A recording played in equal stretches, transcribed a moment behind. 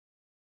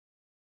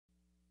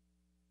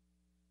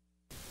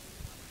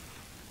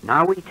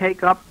Now we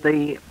take up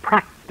the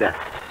practice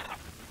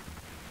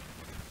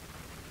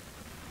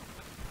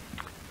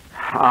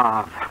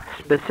of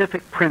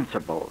specific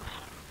principles,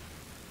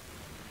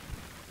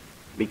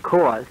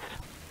 because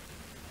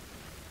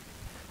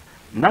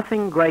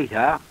nothing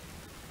greater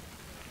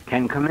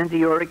can come into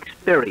your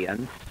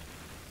experience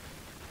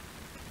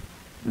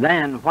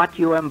than what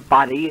you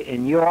embody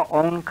in your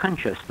own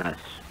consciousness.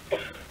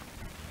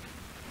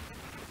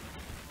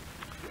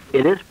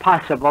 It is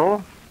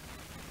possible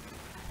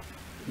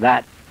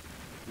that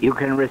you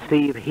can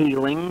receive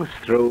healings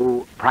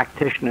through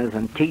practitioners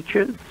and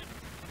teachers.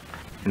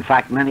 In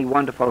fact, many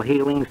wonderful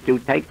healings do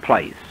take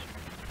place.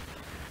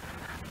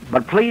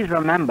 But please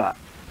remember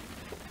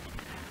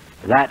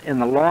that in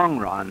the long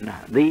run,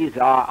 these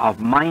are of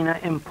minor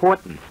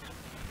importance,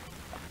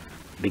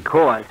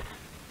 because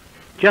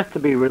just to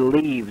be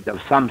relieved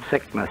of some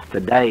sickness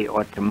today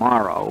or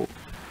tomorrow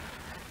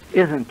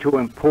isn't too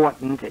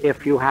important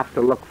if you have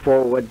to look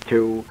forward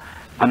to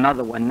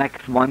another one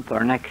next month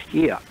or next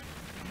year.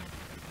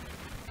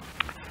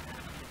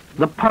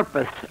 The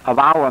purpose of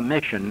our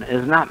mission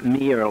is not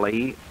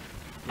merely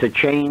to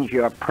change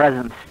your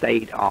present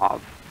state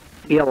of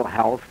ill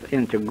health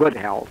into good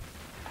health.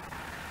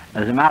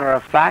 As a matter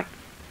of fact,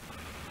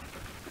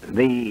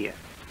 the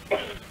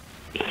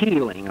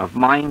healing of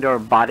mind or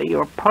body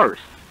or purse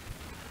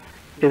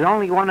is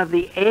only one of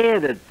the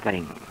added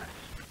things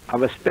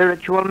of a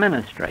spiritual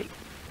ministry.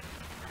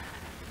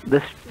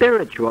 The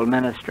spiritual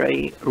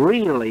ministry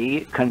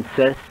really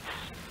consists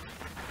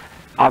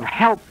of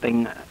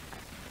helping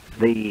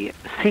the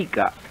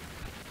seeker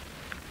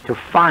to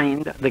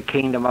find the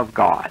kingdom of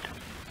God.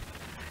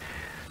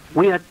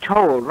 We are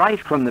told right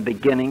from the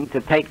beginning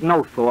to take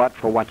no thought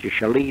for what you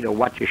shall eat or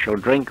what you shall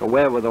drink or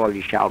wherewithal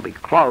you shall be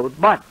clothed,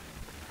 but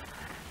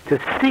to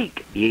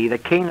seek ye the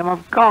kingdom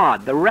of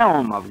God, the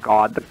realm of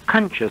God, the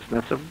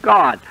consciousness of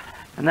God,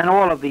 and then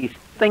all of these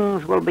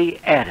things will be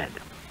added.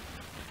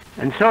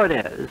 And so it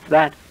is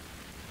that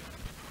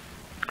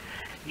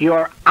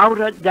your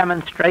outer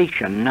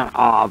demonstration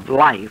of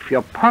life,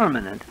 your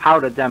permanent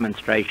outer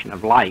demonstration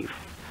of life,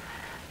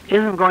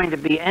 isn't going to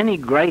be any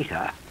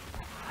greater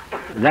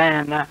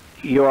than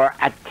your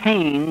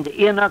attained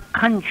inner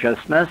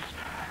consciousness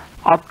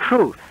of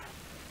truth.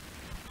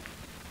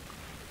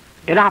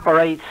 It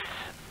operates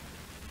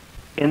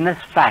in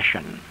this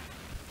fashion.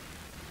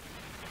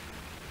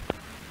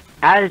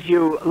 As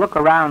you look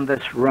around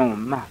this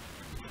room,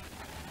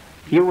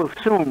 you will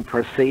soon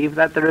perceive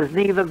that there is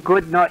neither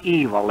good nor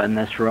evil in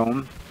this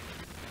room.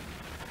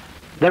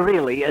 There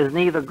really is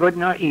neither good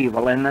nor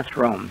evil in this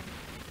room.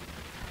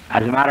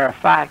 As a matter of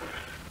fact,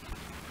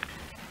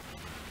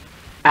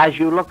 as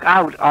you look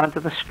out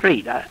onto the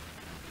street,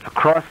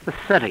 across the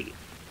city,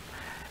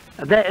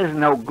 there is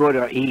no good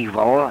or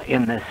evil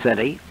in this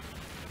city,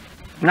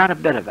 not a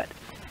bit of it.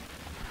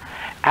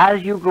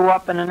 As you go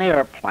up in an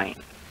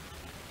airplane,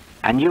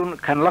 and you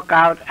can look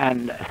out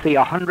and see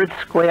 100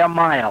 square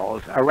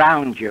miles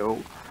around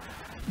you,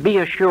 be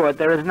assured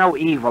there is no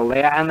evil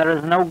there and there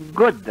is no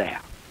good there.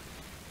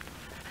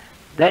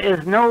 There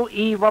is no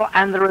evil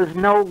and there is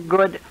no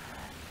good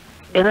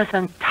in this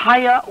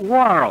entire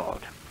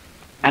world.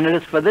 And it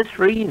is for this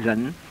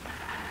reason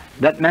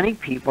that many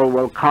people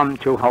will come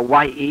to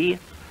Hawaii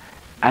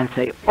and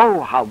say, oh,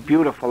 how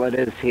beautiful it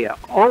is here.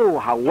 Oh,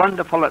 how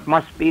wonderful it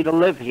must be to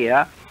live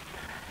here.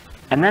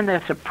 And then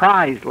they're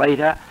surprised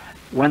later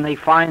when they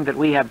find that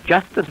we have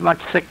just as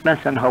much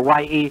sickness in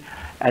Hawaii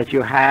as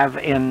you have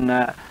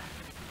in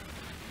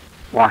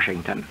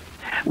Washington.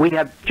 We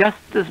have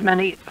just as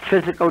many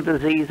physical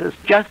diseases,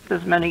 just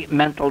as many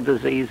mental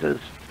diseases.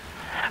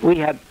 We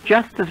have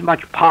just as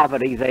much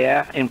poverty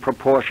there in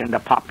proportion to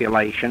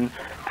population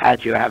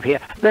as you have here.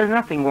 There's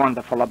nothing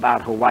wonderful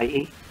about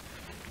Hawaii.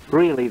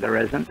 Really, there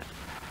isn't.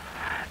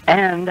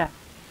 And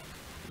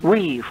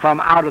we, from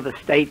out of the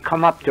state,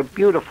 come up to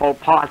beautiful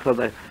parts of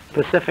the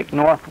Pacific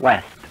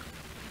Northwest.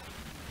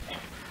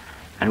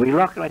 And we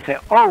look and we say,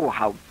 oh,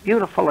 how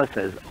beautiful this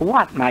is.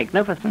 What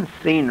magnificent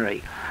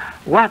scenery.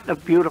 What a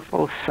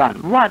beautiful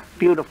sun. What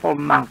beautiful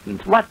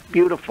mountains. What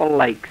beautiful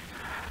lakes.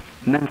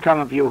 And then some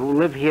of you who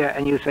live here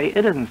and you say,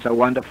 it isn't so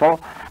wonderful.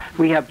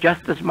 We have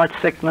just as much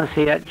sickness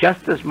here,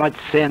 just as much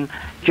sin,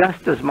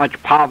 just as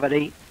much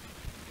poverty.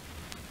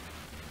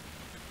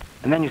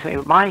 And then you say,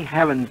 my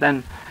heavens,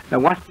 then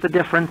what's the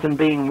difference in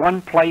being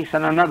one place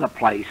and another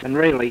place? And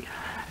really,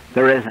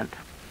 there isn't.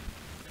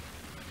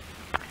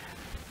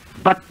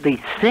 But the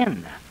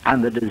sin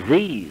and the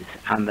disease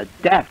and the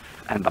death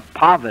and the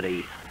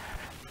poverty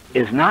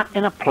is not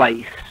in a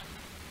place,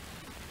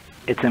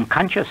 it's in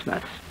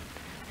consciousness,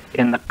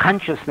 in the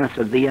consciousness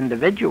of the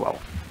individual.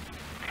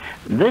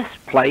 This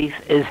place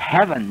is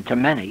heaven to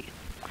many.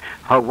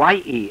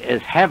 Hawaii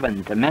is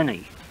heaven to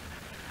many.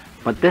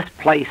 But this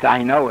place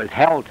I know is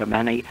hell to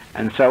many,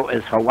 and so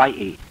is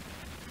Hawaii.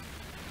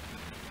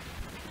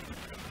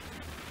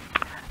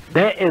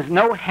 There is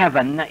no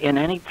heaven in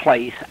any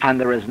place, and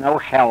there is no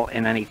hell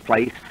in any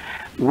place.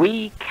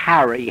 We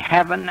carry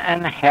heaven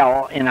and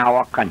hell in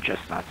our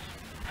consciousness.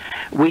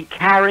 We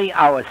carry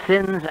our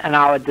sins and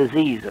our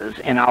diseases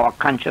in our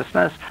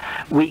consciousness.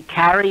 We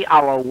carry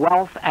our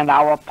wealth and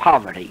our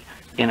poverty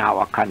in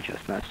our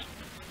consciousness.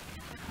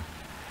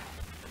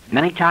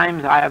 Many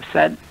times I have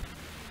said,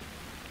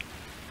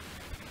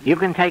 you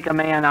can take a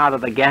man out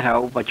of the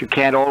ghetto, but you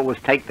can't always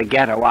take the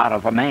ghetto out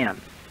of a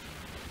man.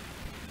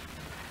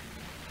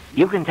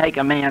 You can take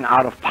a man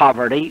out of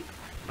poverty,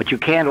 but you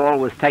can't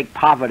always take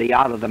poverty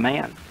out of the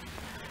man.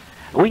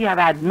 We have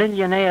had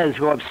millionaires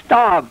who have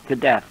starved to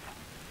death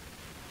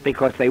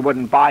because they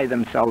wouldn't buy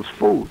themselves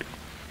food.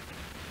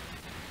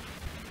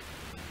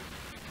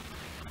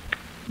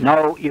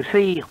 No, you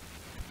see,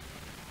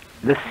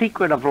 the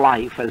secret of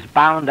life is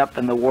bound up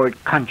in the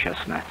word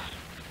consciousness.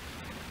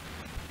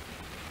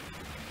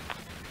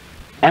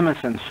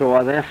 Emerson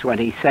saw this when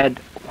he said,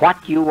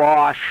 "What you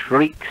are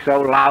shrieks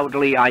so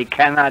loudly I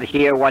cannot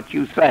hear what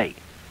you say."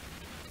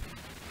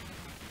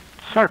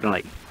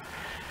 Certainly,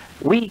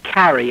 we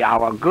carry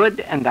our good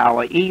and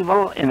our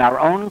evil in our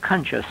own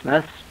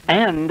consciousness,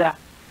 and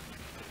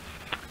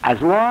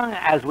as long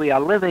as we are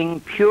living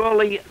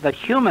purely the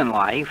human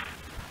life,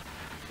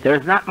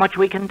 there's not much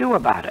we can do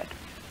about it.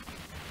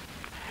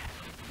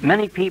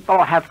 Many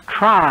people have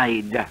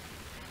tried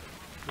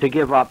to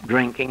give up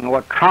drinking,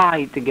 or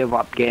tried to give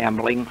up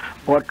gambling,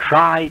 or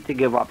tried to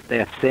give up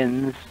their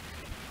sins.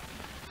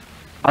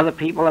 Other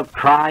people have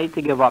tried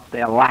to give up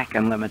their lack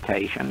and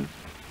limitation.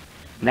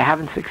 They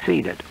haven't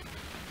succeeded.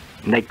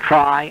 And they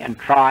try and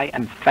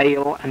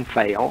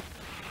fail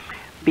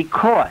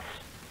because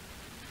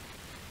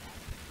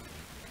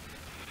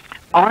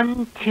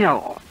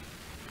until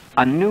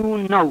a new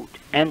note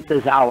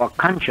enters our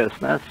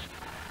consciousness,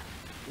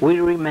 we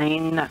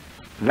remain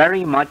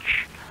very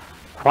much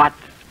what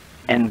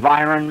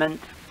environment,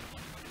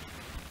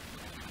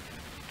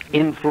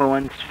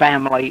 influence,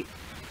 family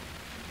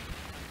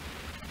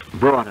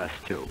brought us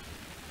to.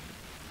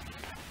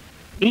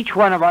 Each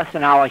one of us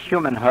in our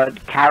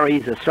humanhood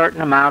carries a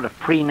certain amount of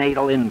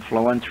prenatal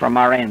influence from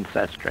our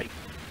ancestry.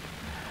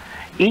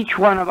 Each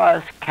one of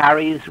us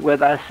carries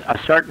with us a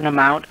certain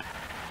amount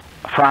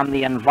from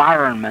the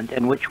environment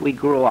in which we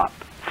grew up.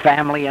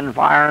 Family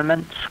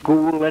environment,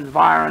 school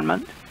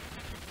environment,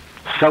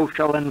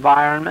 social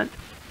environment.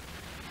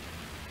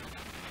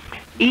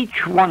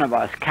 Each one of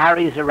us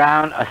carries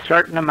around a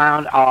certain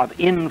amount of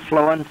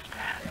influence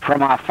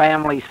from our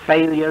family's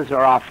failures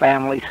or our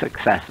family's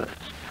successes.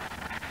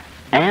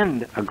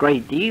 And a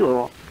great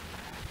deal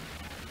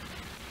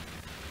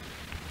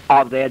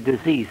of their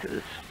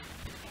diseases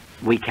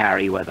we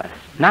carry with us.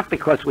 Not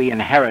because we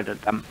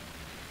inherited them,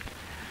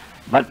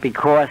 but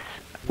because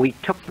we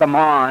took them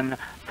on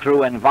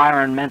through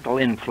environmental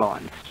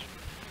influence.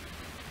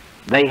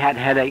 They had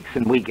headaches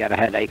and we get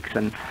headaches,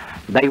 and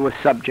they were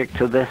subject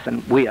to this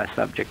and we are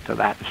subject to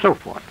that, and so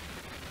forth.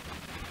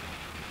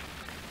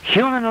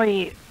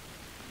 Humanly,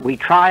 we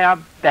try our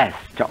best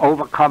to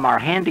overcome our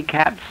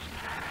handicaps,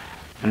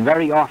 and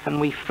very often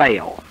we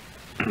fail.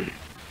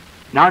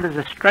 Now, it is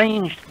a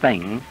strange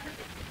thing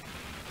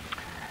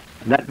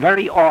that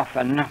very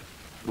often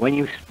when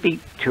you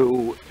speak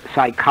to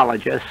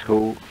psychologists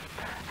who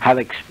have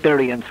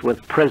experience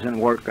with prison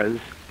workers,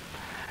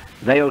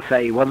 they'll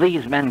say, well,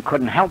 these men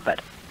couldn't help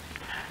it.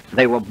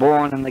 They were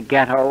born in the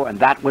ghetto, and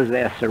that was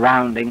their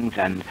surroundings,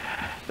 and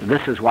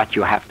this is what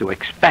you have to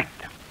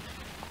expect.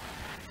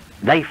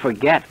 They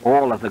forget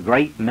all of the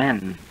great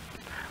men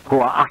who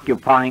are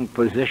occupying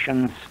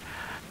positions,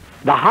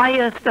 the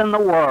highest in the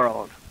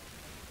world,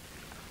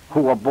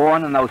 who were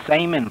born in those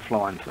same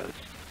influences,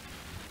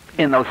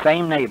 in those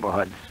same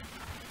neighborhoods,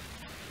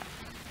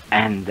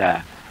 and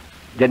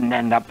didn't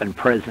end up in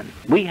prison.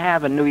 We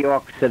have in New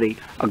York City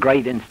a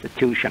great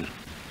institution.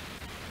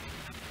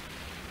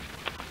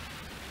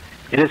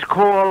 It is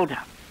called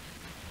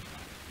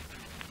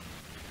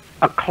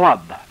a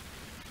club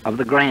of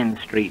the Grand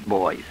Street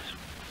Boys.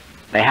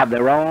 They have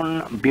their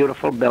own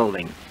beautiful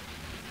building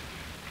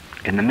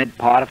in the mid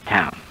part of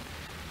town.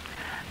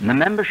 And the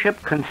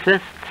membership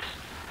consists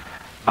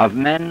of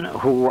men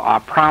who are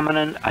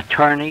prominent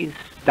attorneys,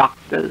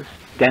 doctors,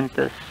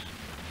 dentists,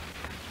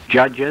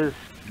 judges,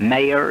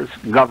 mayors,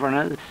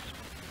 governors,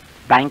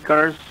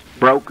 bankers,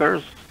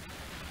 brokers.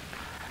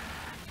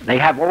 They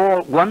have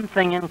all one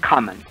thing in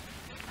common.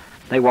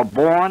 They were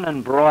born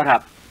and brought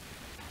up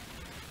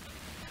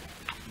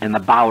in the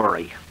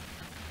Bowery,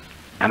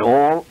 and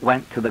all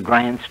went to the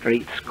Grand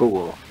Street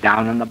School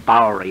down in the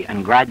Bowery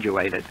and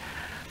graduated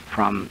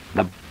from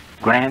the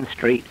Grand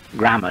Street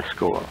Grammar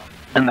School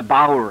in the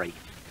Bowery.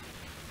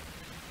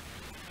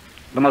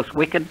 The most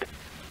wicked,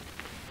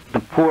 the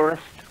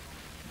poorest,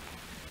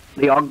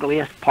 the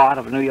ugliest part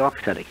of New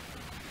York City.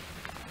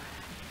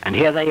 And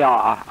here they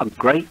are, a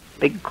great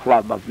big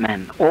club of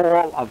men,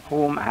 all of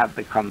whom have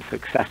become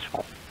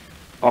successful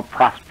or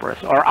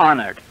prosperous or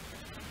honored,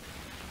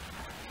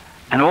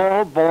 and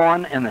all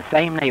born in the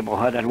same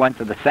neighborhood and went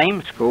to the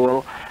same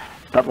school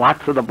that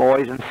lots of the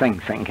boys in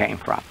Sing Sing came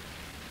from.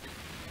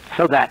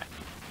 So that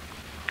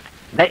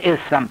there is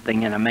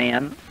something in a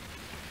man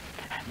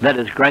that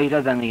is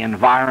greater than the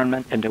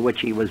environment into which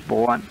he was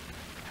born.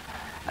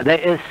 there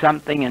is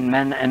something in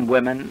men and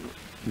women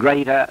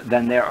greater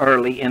than their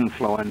early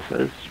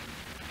influences,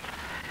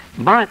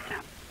 but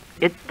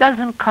it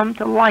doesn't come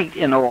to light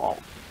in all.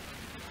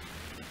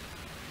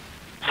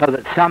 So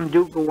that some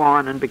do go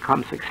on and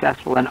become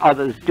successful, and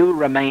others do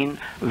remain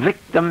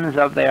victims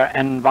of their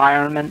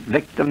environment,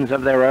 victims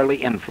of their early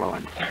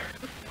influence.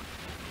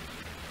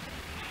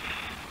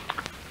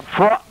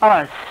 For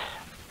us,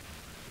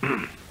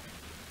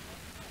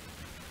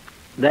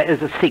 there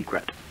is a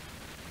secret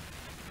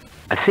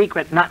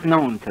not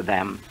known to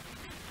them,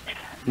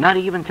 not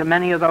even to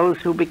many of those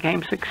who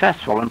became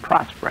successful and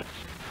prosperous.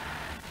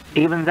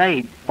 Even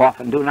they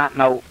often do not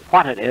know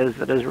what it is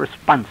that is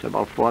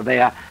responsible for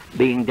their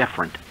being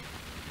different.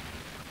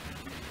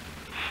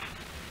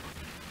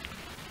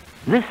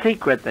 This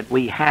secret that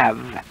we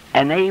have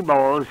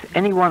enables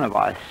any one of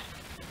us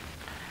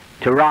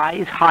to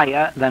rise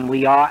higher than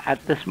we are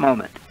at this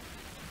moment.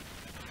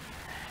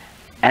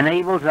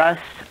 Enables us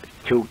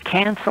to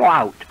cancel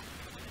out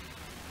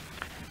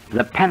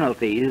the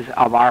penalties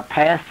of our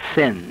past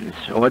sins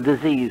or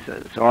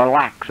diseases or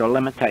lacks or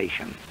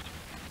limitations.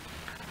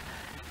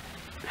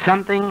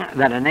 Something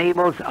that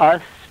enables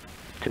us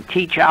to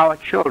teach our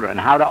children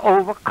how to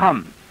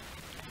overcome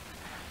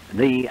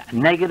the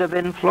negative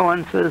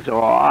influences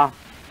or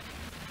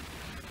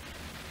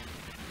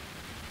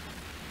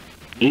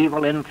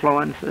evil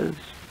influences,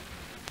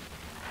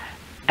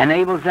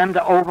 enables them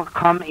to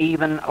overcome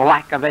even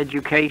lack of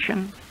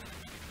education.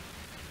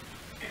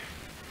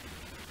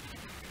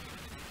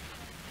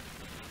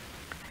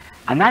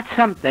 And that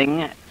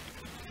something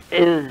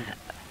is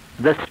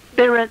the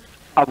Spirit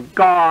of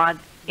God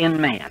in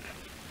man.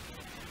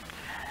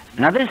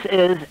 Now this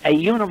is a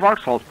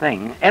universal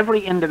thing.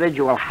 Every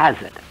individual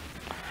has it.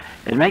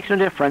 It makes no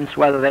difference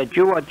whether they're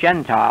Jew or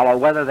Gentile or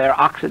whether they're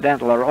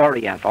Occidental or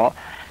Oriental,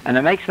 and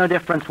it makes no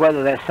difference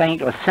whether they're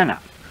saint or sinner.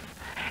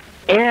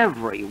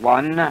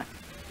 Everyone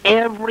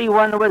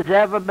who has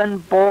ever been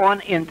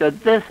born into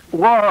this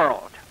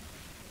world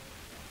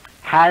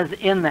has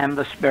in them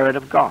the Spirit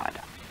of God.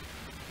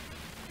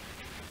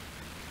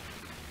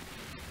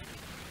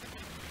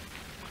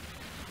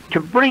 To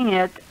bring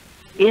it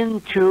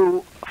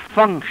into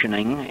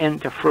functioning,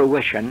 into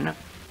fruition,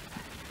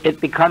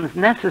 it becomes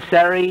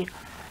necessary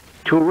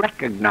to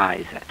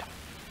recognize it,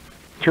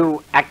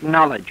 to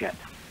acknowledge it,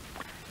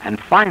 and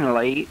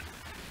finally,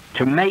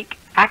 to make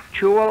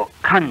actual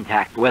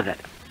contact with it.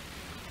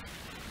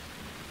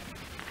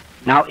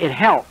 Now, it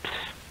helps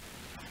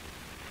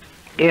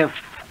if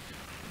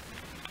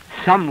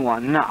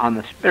someone on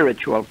the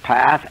spiritual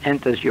path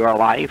enters your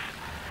life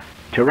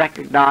to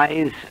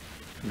recognize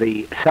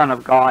the Son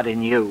of God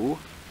in you.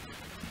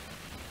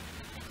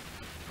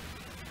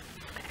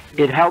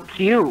 It helps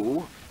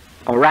you,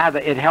 or rather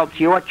it helps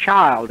your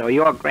child or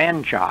your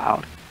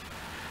grandchild,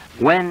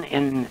 when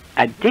in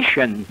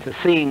addition to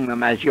seeing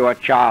them as your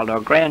child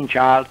or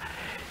grandchild,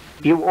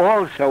 you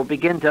also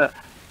begin to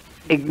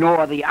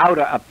ignore the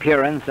outer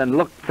appearance and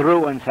look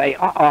through and say,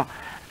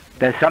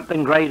 there's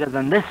something greater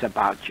than this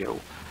about you.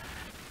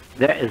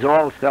 There is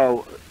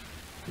also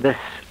this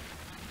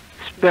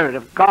Spirit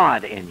of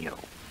God in you.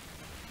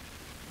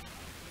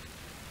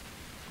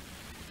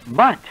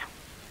 But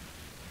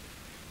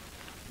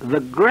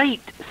the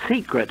great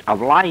secret of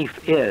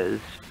life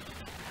is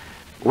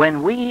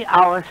when we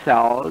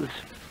ourselves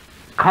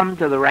come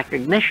to the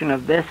recognition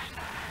of this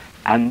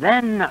and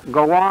then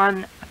go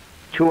on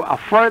to a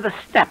further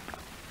step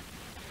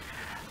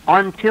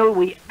until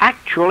we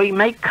actually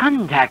make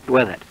contact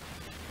with it.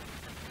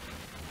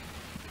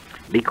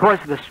 Because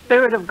the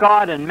Spirit of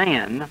God in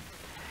man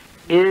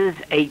is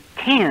a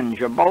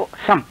tangible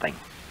something.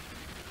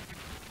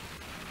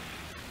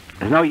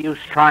 There's no use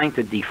trying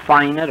to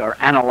define it or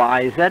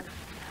analyze it.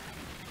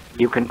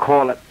 You can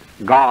call it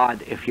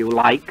God if you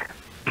like,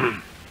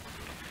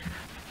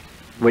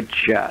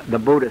 which the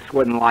Buddhists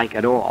wouldn't like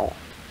at all,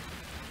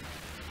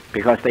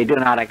 because they do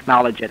not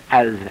acknowledge it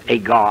as a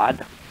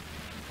God.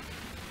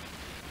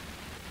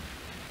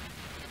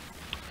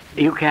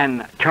 You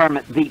can term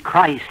it the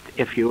Christ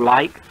if you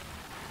like,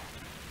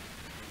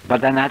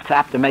 but then that's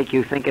apt to make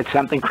you think it's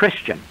something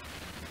Christian.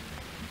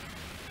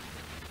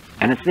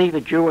 And it's neither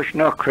Jewish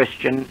nor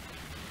Christian,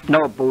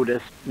 nor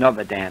Buddhist, nor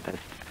Vedantist.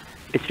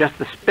 It's just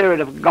the Spirit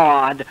of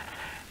God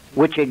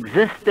which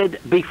existed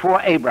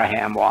before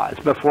Abraham was,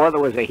 before there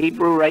was a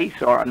Hebrew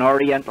race or an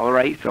Oriental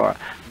race or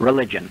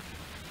religion.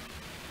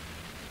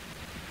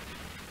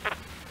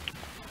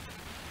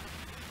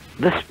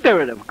 The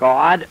Spirit of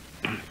God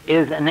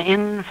is an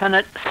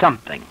infinite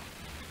something.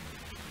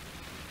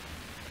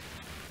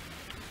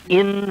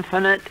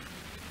 Infinite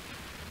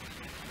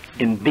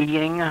in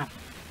being,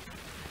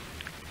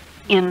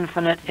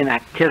 infinite in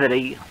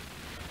activity,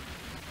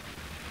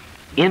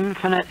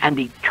 infinite and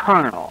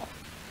eternal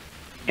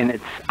in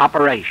its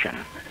operation.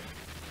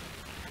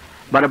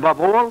 But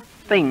above all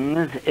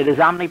things, it is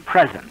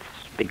omnipresence,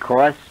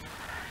 because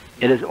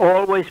it is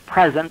always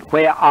present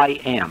where I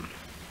am.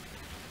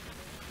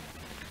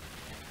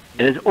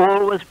 It is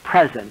always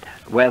present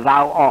where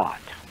thou art.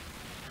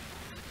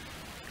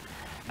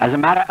 As a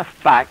matter of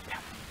fact,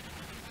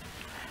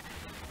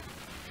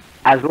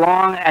 As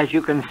long as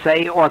you can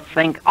say or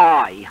think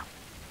I,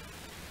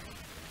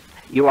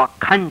 you are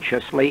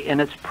consciously in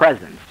its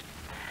presence.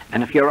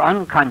 And if you're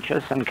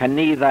unconscious and can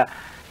neither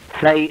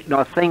say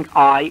nor think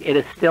I, it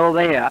is still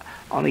there,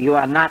 only you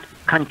are not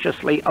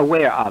consciously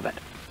aware of it.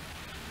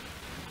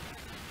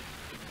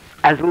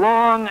 As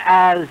long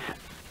as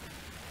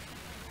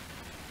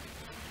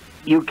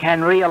you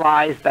can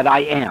realize that I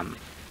am,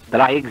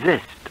 that I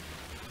exist,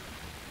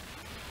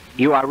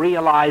 you are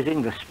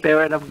realizing the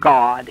Spirit of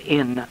God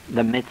in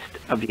the midst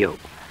of you,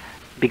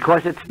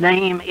 because its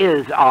name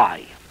is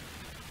I.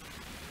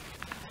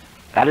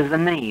 That is the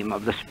name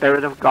of the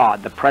Spirit of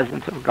God, the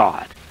presence of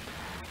God.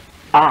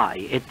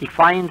 I. It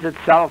defines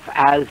itself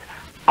as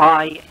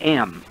I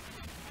am.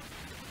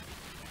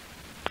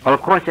 Well,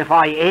 of course, if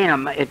I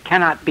am, it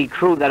cannot be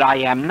true that I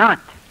am not.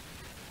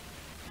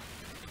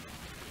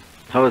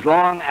 So as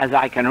long as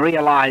I can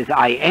realize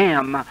I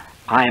am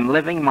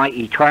living my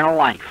eternal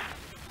life.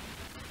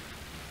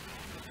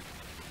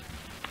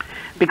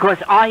 Because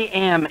I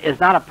am is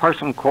not a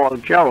person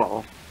called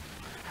Joel.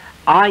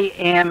 I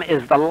am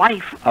is the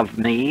life of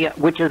me,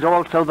 which is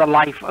also the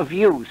life of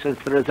you, since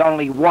there is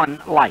only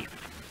one life.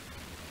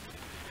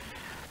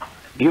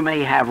 You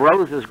may have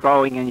roses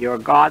growing in your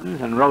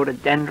gardens and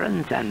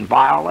rhododendrons and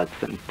violets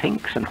and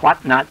pinks and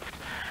whatnots,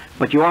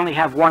 but you only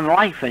have one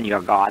life in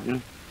your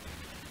garden,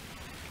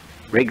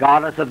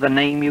 regardless of the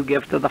name you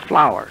give to the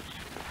flowers.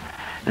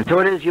 And so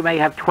it is, you may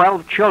have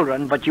 12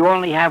 children, but you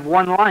only have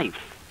one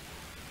life,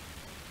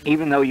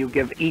 even though you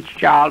give each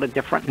child a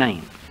different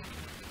name.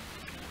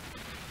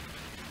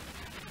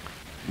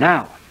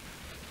 Now,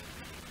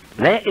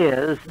 there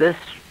is this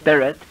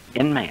spirit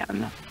in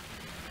man,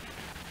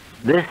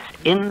 this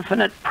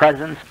infinite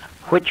presence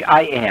which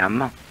I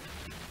am,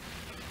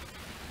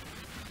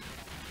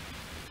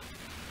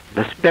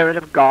 the Spirit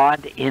of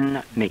God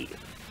in me.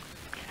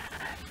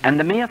 And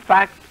the mere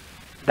fact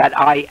that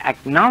I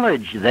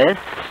acknowledge this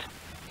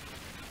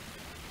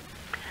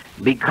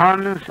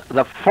becomes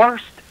the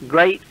first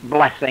great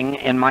blessing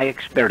in my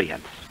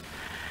experience,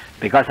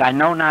 because I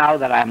know now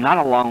that I'm not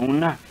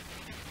alone.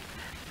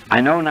 I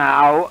know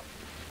now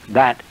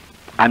that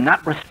I'm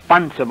not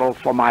responsible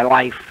for my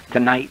life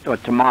tonight or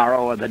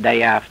tomorrow or the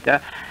day after,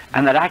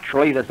 and that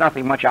actually there's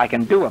nothing much I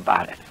can do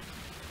about it.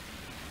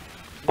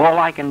 All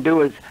I can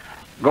do is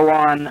go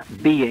on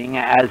being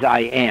as I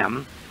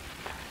am,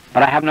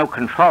 but I have no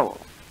control.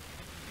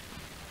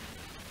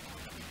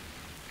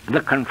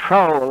 The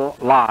control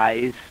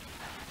lies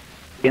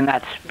in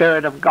that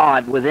Spirit of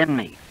God within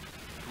me,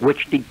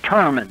 which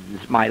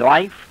determines my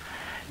life,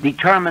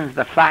 determines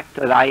the fact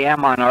that I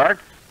am on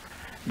earth,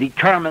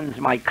 determines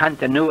my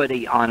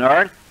continuity on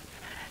earth,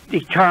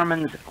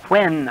 determines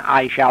when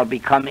I shall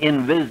become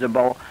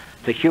invisible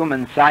to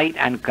human sight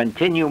and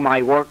continue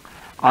my work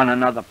on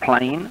another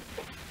plane.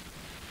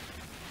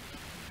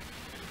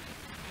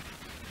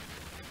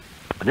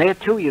 There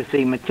too, you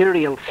see,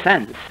 material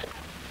sense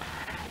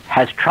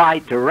has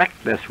tried to wreck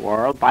this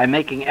world by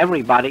making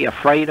everybody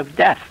afraid of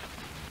death,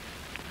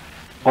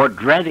 or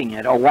dreading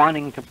it, or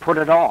wanting to put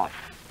it off,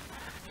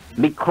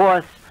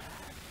 because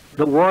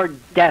the word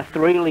death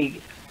really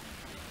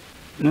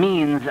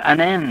means an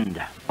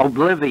end,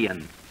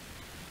 oblivion,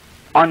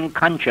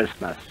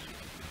 unconsciousness.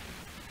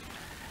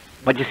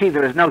 But you see,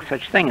 there is no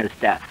such thing as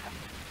death.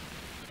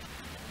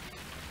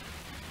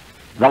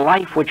 The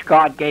life which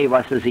God gave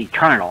us is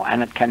eternal,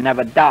 and it can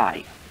never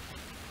die.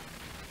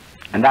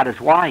 And that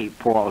is why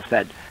Paul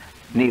said,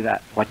 neither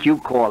what you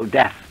call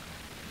death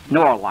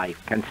nor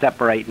life can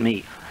separate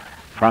me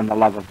from the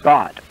love of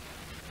God.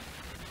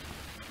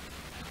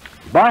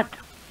 But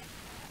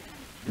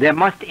there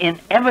must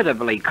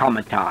inevitably come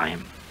a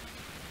time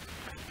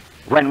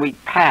when we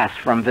pass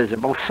from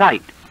visible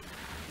sight.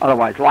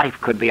 Otherwise, life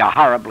could be a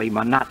horribly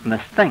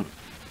monotonous thing.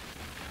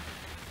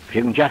 If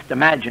you can just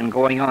imagine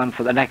going on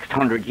for the next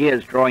 100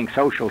 years drawing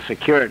Social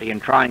Security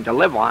and trying to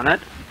live on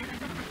it,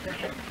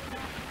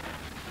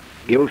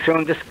 you'll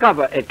soon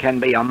discover it can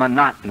be a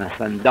monotonous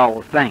and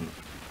dull thing.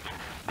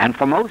 And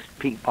for most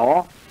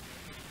people,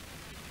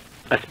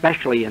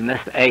 especially in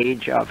this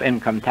age of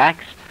income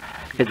tax,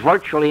 it's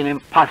virtually an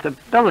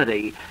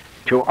impossibility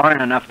to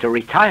earn enough to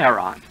retire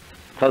on.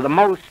 So the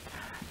most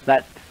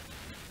that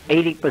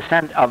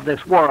 80% of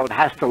this world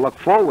has to look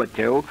forward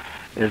to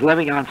is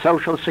living on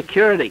Social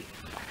Security.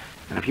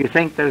 And if you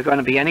think there's going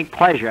to be any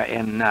pleasure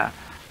in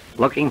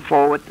looking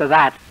forward to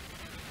that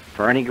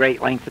for any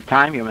great length of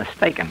time, you're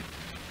mistaken.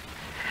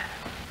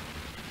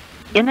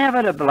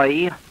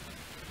 Inevitably,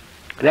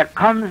 there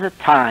comes a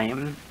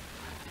time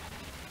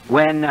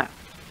when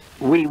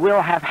we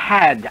will have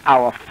had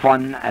our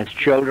fun as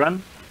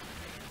children.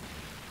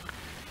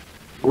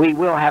 We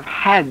will have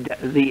had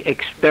the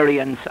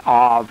experience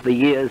of the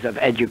years of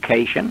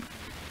education.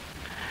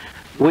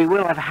 We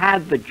will have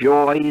had the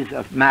joys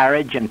of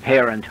marriage and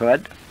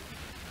parenthood.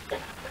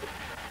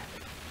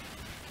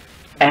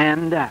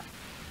 And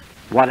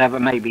whatever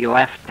may be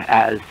left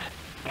as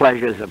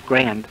pleasures of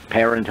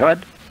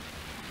grandparenthood.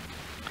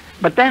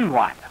 But then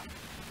what?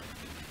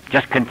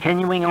 Just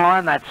continuing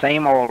on that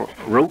same old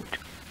route?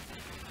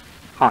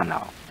 Oh,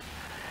 no.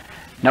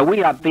 Now,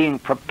 we are being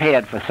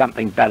prepared for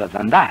something better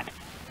than that.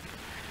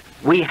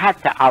 We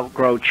had to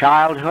outgrow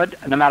childhood,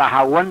 no matter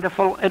how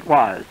wonderful it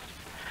was,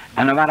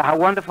 and no matter how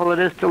wonderful it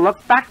is to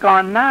look back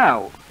on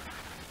now.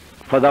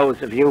 For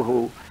those of you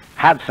who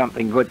have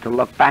something good to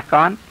look back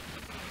on,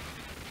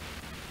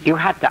 you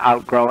had to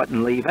outgrow it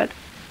and leave it,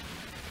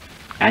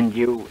 and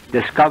you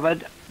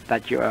discovered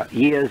that your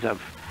years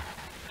of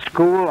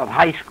school, of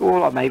high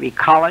school, or maybe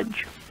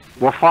college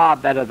were far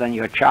better than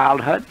your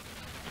childhood.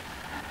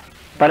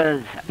 But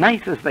as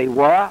nice as they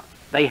were,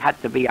 they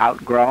had to be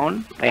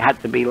outgrown. They had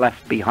to be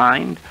left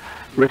behind.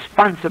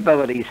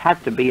 Responsibilities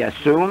had to be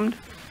assumed.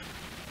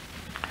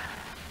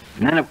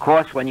 And then, of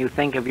course, when you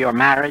think of your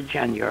marriage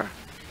and your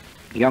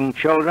young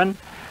children,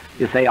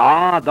 you say,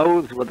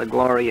 those were the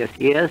glorious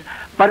years.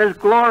 But as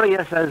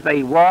glorious as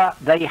they were,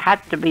 they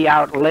had to be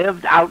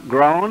outlived,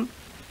 outgrown.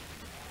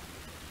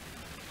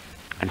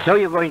 And so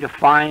you're going to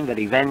find that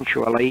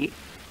eventually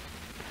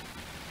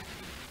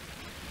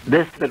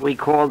this that we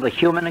call the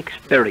human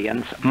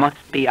experience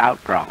must be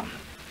outgrown.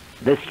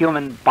 This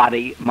human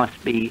body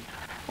must be,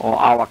 or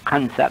our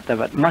concept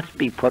of it must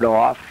be put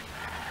off,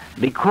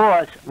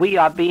 because we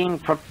are being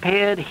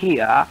prepared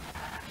here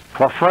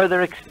for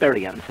further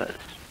experiences.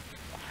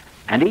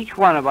 And each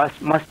one of us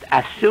must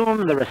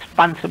assume the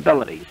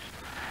responsibilities.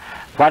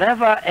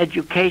 Whatever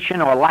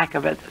education or lack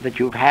of it that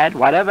you've had,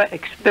 whatever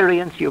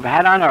experience you've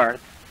had on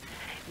earth,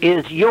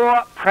 is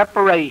your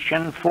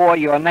preparation for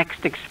your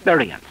next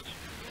experience.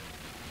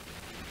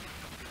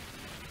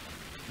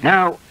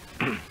 Now,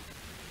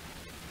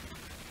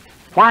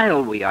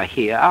 while we are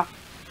here,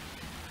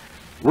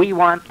 we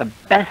want the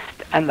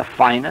best and the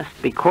finest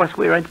because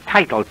we're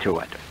entitled to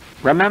it.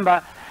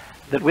 Remember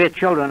that we're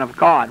children of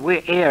God.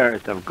 We're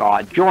heirs of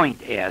God,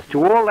 joint heirs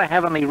to all the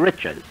heavenly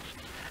riches.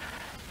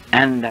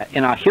 And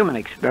in our human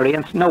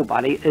experience,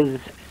 nobody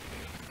is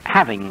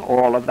having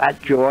all of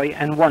that joy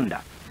and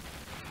wonder.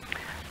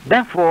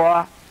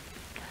 Therefore,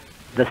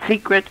 the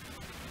secret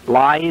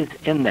lies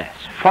in this.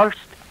 First,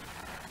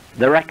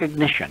 the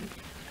recognition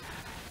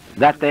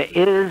that there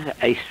is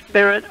a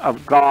Spirit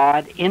of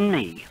God in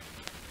me,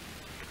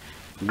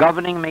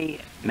 governing me,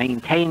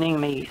 maintaining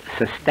me,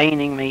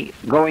 sustaining me,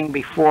 going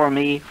before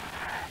me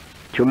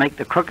to make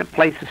the crooked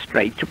places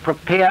straight, to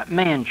prepare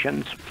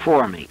mansions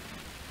for me,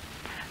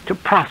 to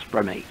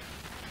prosper me,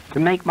 to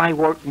make my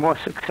work more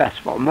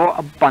successful, more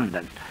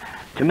abundant,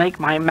 to make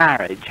my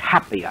marriage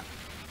happier,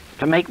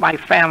 to make my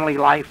family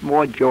life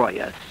more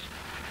joyous.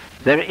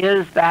 There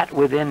is that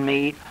within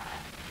me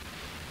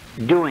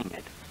doing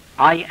it.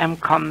 I am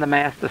come, the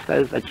Master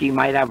says, that ye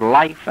might have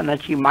life, and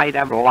that ye might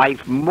have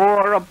life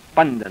more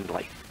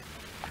abundantly.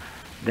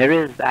 There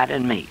is that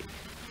in me.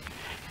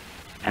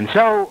 And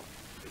so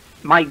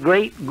my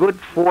great good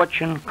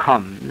fortune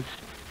comes,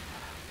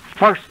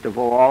 first of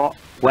all,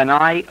 when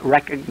I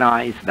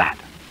recognize that.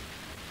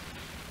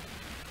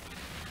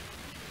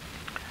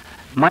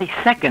 My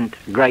second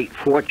great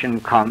fortune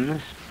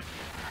comes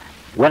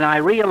when I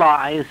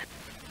realize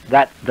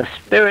that the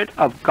Spirit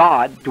of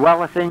God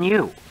dwelleth in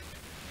you,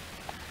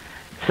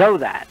 so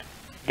that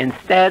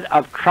instead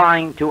of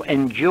trying to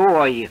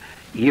enjoy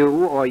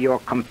you or your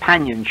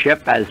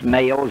companionship as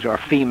males or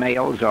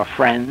females or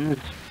friends,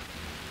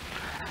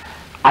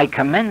 I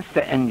commence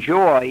to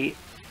enjoy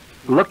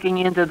looking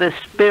into the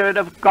Spirit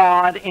of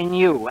God in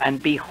you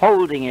and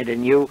beholding it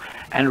in you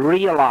and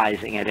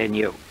realizing it in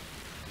you.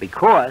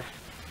 Because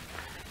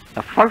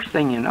the first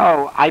thing you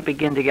know, I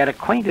begin to get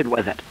acquainted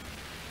with it.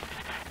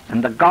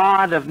 And the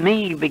God of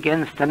me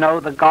begins to know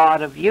the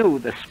God of you.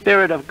 The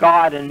Spirit of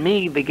God in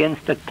me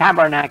begins to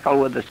tabernacle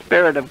with the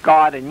Spirit of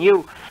God in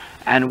you.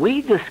 And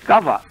we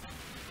discover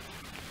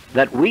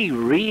that we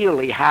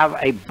really have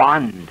a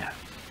bond,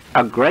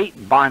 a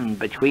great bond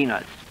between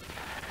us.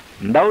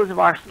 And those of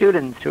our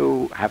students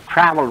who have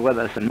traveled with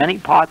us in many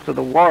parts of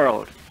the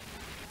world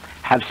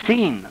have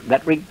seen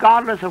that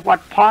regardless of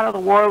what part of the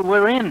world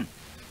we're in,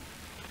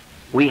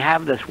 we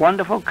have this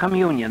wonderful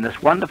communion,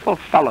 this wonderful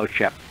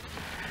fellowship,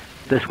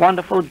 this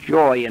wonderful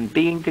joy in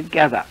being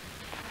together.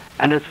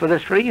 And it's for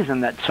this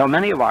reason that so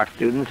many of our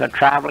students are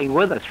traveling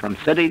with us from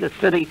city to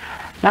city,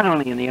 not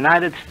only in the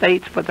United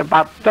States, but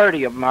about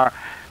 30 of them are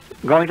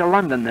going to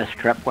London this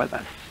trip with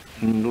us.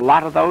 And a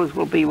lot of those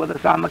will be with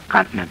us on the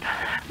continent.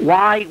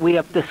 Why? We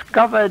have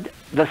discovered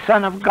the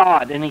Son of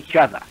God in each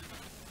other.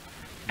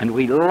 And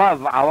we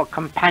love our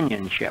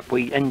companionship.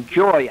 We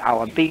enjoy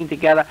our being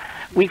together.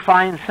 We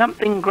find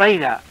something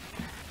greater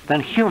than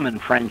human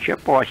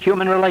friendship or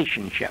human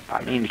relationship.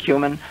 I mean,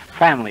 human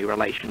family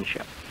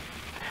relationship.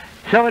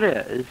 So it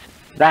is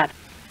that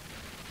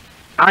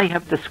I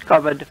have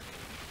discovered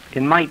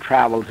in my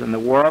travels in the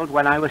world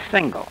when I was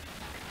single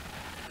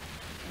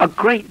a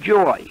great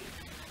joy.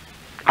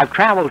 I've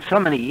traveled so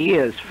many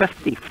years,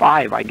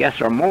 55, I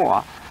guess, or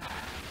more,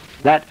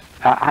 that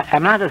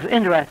I'm not as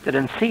interested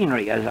in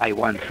scenery as I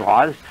once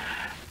was,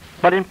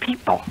 but in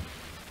people.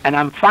 And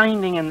I'm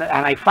finding, and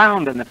I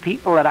found in the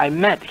people that I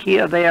met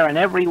here, there, and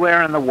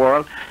everywhere in the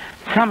world,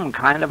 some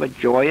kind of a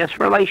joyous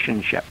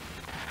relationship.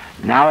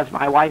 Now, as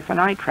my wife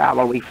and I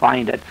travel, we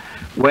find it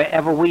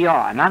wherever we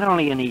are, not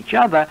only in each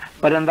other,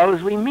 but in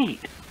those we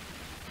meet.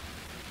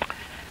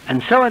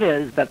 And so it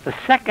is that the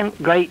second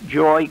great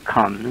joy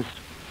comes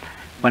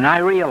when I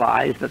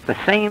realize that the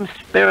same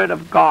Spirit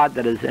of God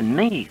that is in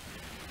me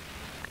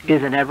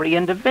is in every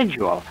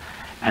individual.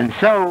 And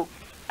so,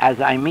 as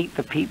I meet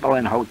the people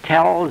in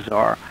hotels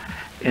or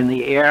in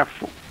the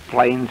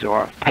airplanes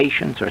or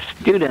patients or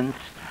students,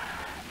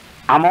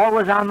 I'm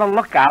always on the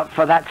lookout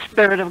for that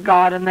Spirit of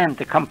God in them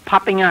to come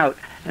popping out,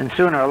 and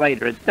sooner or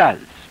later it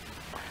does.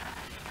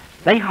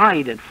 They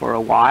hide it for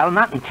a while,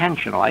 not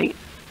intentionally.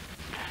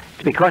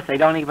 It's because they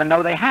don't even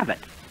know they have it.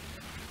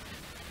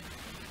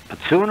 But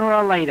sooner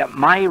or later,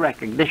 my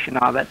recognition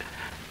of it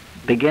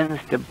begins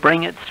to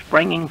bring it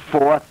springing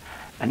forth,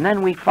 and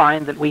then we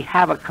find that we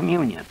have a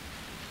communion.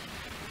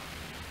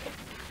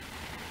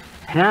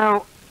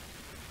 Now,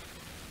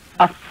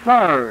 a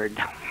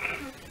third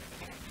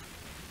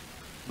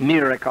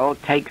miracle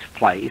takes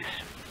place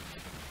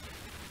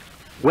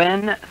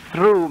when,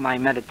 through my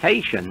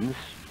meditations,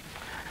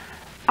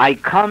 I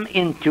come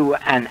into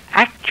an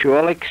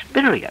actual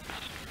experience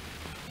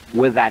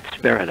with that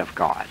Spirit of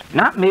God.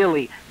 Not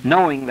merely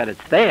knowing that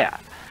it's there,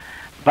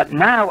 but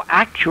now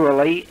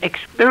actually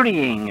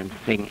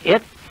experiencing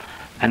it,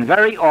 and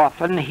very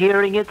often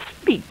hearing it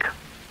speak.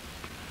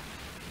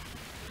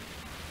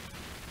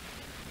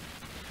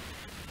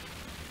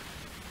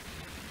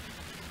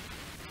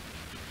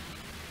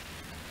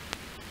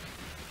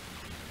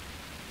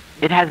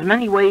 It has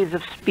many ways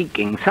of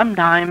speaking.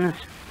 Sometimes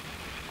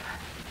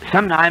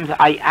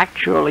I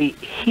actually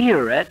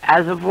hear it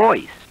as a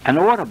voice, an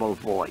audible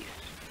voice.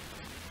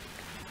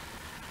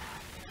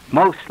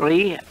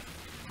 Mostly,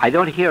 I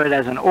don't hear it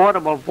as an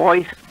audible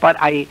voice, but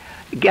I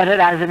get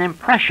it as an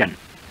impression.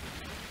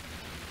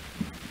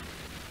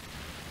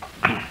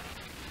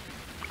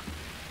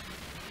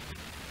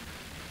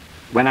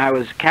 When I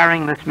was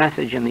carrying this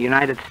message in the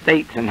United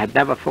States and had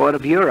never thought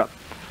of Europe,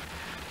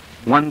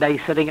 one day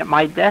sitting at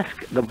my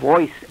desk, the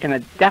voice, in a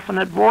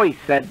definite voice,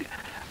 said,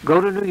 "Go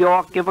to New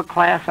York, give a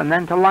class, and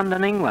then to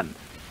London, England."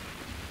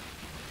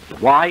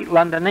 Why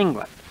London,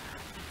 England?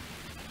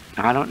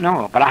 I don't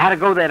know, but I had to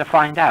go there to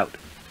find out.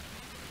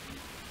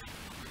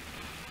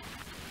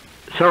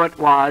 So it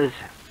was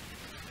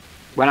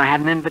when I had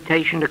an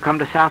invitation to come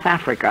to South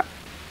Africa.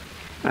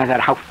 And I said,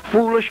 how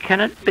foolish can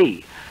it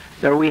be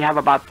that we have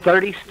about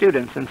 30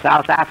 students in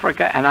South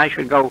Africa and I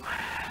should go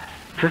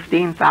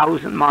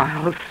 15,000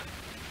 miles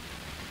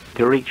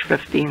to reach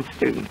 15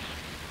 students?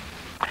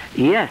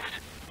 Yes,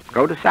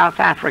 go to South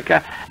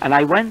Africa, and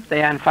I went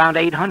there and found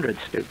 800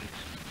 students.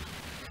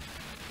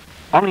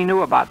 Only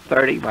knew about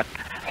 30, but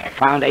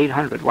found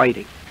 800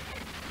 waiting.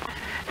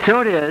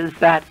 So it is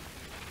that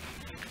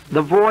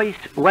the voice,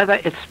 whether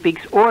it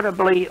speaks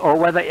audibly or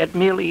whether it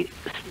merely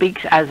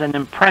speaks as an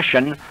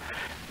impression,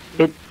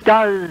 it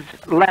does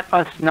let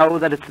us know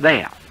that it's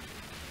there.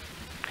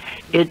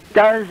 It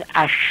does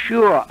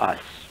assure us,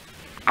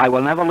 "I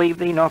will never leave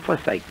thee nor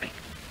forsake thee.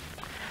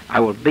 I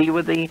will be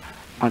with thee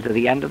unto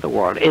the end of the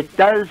world." It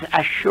does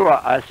assure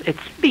us, it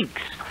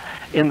speaks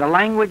in the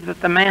language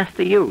that the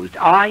Master used.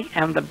 "I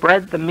am the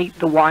bread, the meat,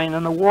 the wine,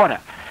 and the water."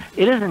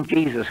 It isn't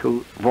Jesus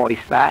who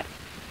voiced that.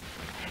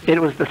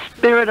 It was the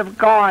Spirit of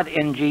God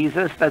in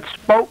Jesus that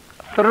spoke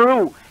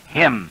through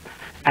him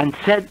and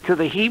said to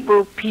the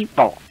Hebrew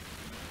people,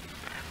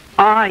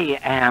 "I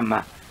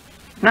am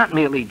not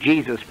merely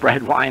Jesus'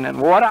 bread, wine, and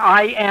water.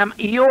 I am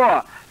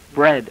your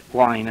bread,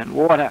 wine, and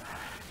water.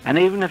 And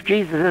even if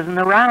Jesus isn't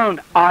around,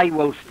 I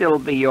will still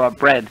be your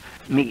bread,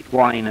 meat,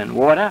 wine, and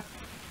water."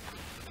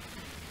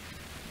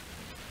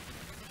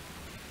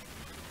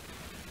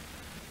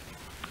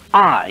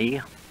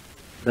 I,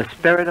 the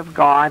Spirit of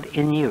God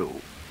in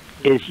you,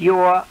 is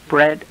your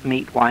bread,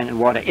 meat, wine, and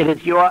water. It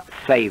is your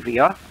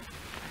Savior.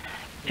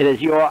 It is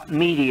your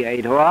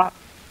mediator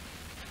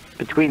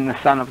between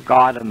the Son of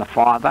God and the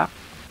Father.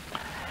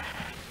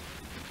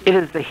 It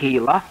is the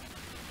healer,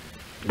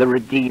 the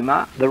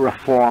redeemer, the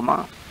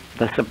reformer,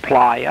 the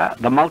supplier,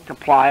 the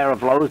multiplier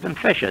of loaves and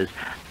fishes.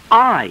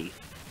 I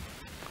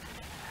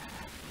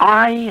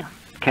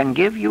can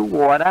give you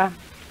water,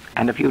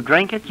 and if you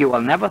drink it, you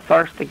will never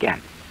thirst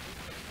again.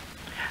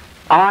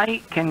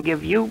 I can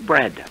give you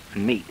bread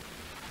and meat,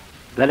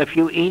 that if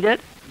you eat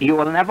it, you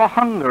will never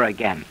hunger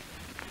again.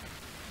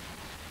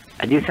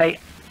 And you say,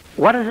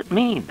 what does it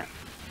mean?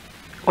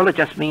 Well, it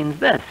just means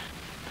this,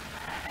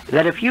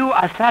 that if you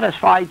are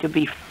satisfied to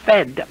be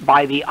fed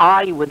by the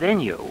I within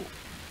you,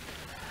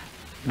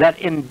 that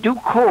in due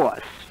course,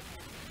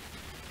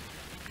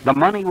 the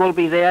money will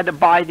be there to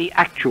buy the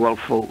actual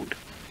food,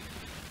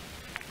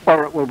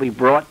 or it will be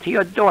brought to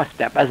your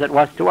doorstep, as it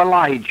was to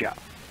Elijah,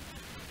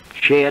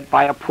 shared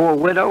by a poor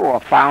widow or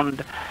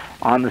found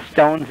on the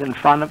stones in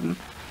front of him.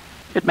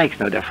 It makes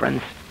no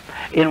difference.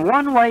 In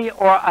one way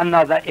or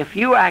another, if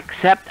you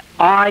accept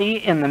I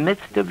in the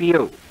midst of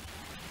you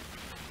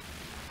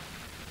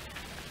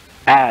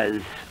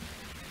as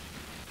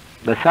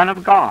the Son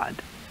of God,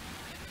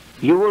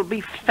 you will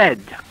be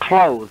fed,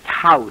 clothed,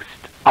 housed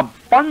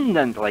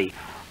abundantly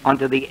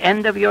unto the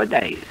end of your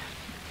days.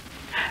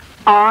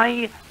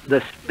 I,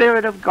 the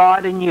Spirit of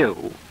God in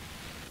you,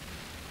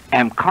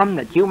 am come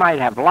that you might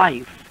have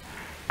life,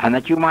 and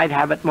that you might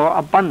have it more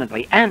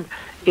abundantly. And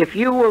if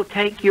you will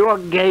take your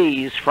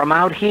gaze from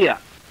out here,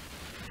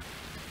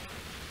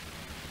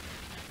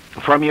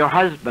 from your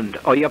husband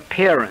or your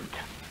parent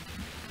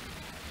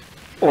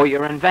or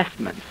your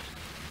investments,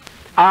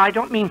 I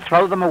don't mean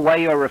throw them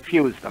away or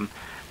refuse them,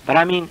 but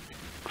I mean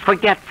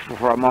forget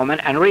for a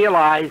moment and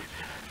realize,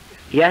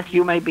 yes,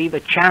 you may be the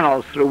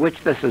channels through which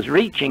this is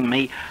reaching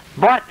me,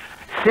 but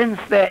since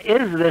there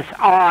is this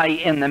I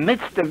in the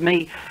midst of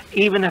me,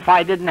 even if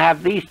I didn't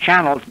have these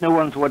channels, new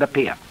ones would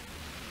appear.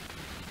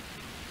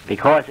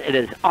 Because it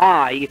is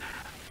I,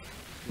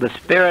 the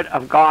Spirit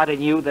of God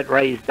in you, that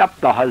raised up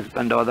the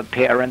husband or the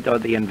parent or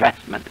the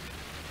investment,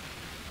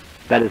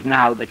 that is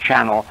now the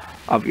channel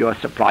of your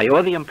supply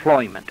or the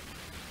employment.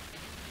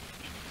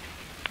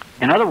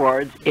 In other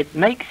words, it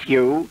makes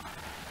you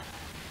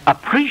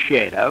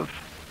appreciative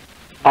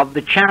of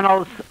the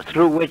channels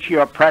through which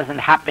your present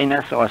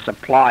happiness or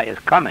supply is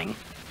coming,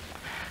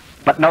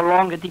 but no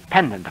longer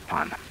dependent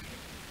upon them.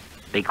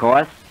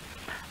 Because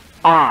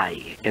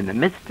I, in the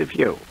midst of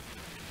you,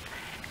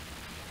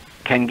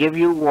 can give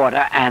you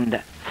water,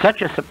 and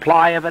such a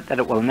supply of it that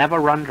it will never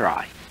run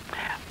dry.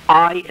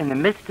 I, in the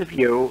midst of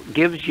you,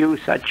 gives you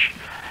such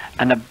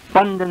an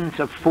abundance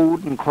of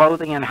food and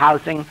clothing and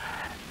housing,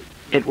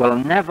 it will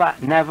never,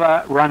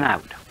 never run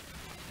out.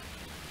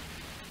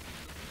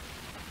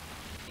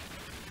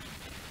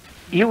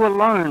 You will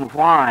learn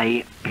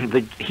why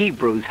the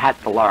Hebrews had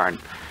to learn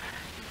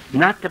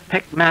not to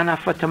pick manna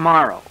for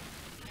tomorrow.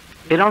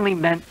 It only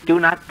meant do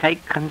not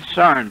take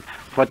concern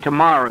for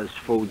tomorrow's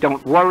food.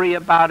 Don't worry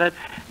about it,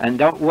 and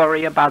don't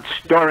worry about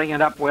storing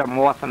it up where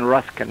moth and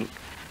rust can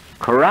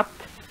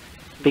corrupt,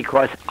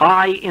 because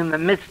I, in the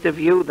midst of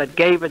you that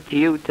gave it to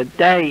you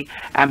today,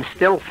 am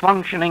still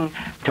functioning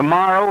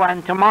tomorrow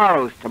and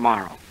tomorrow's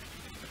tomorrow.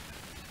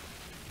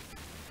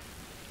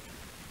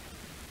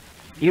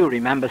 You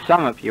remember,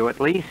 some of you at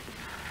least,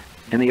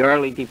 in the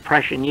early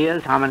Depression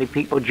years, how many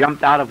people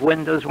jumped out of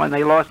windows when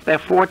they lost their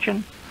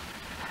fortune?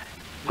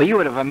 Well, you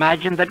would have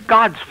imagined that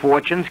God's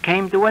fortunes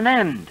came to an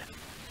end.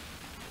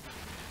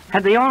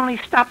 Had they only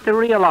stopped to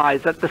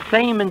realize that the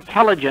same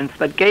intelligence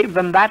that gave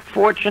them that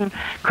fortune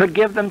could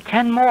give them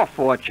 10 more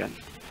fortunes.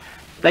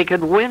 They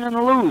could win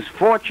and lose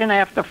fortune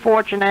after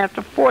fortune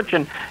after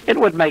fortune. It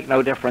would make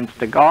no difference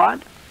to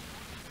God.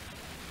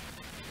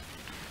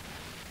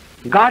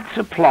 God's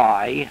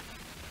supply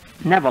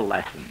never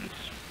lessens,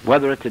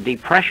 whether it's a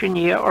depression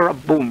year or a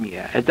boom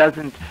year. It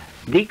doesn't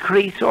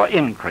decrease or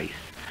increase.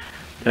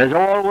 There's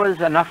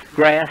always enough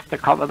grass to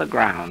cover the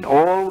ground,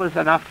 always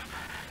enough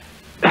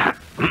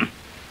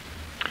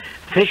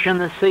fish in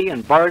the sea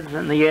and birds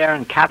in the air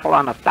and cattle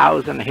on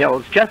 1,000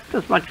 hills, just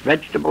as much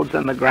vegetables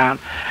in the ground,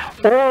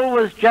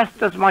 always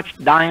just as much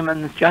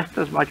diamonds, just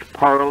as much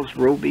pearls,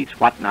 rubies,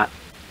 whatnot.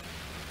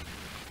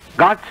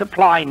 God's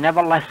supply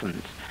never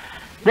lessens.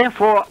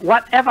 Therefore,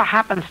 whatever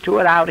happens to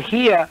it out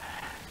here,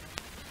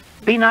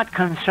 be not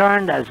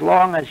concerned as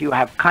long as you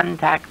have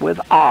contact with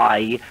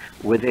I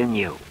within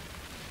you.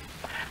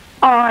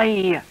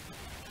 I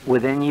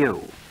within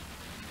you,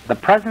 the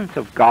presence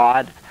of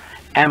God,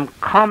 am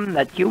come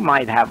that you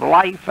might have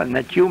life, and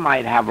that you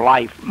might have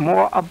life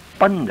more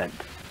abundant.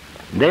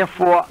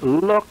 Therefore,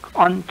 look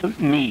unto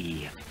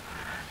me.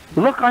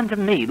 Look unto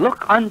me.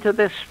 Look unto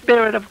this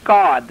Spirit of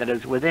God that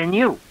is within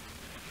you.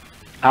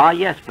 Ah,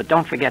 yes, but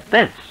don't forget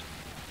this.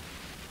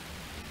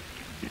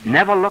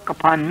 Never look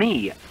upon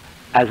me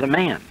as a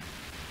man.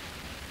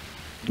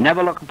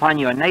 Never look upon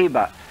your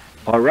neighbor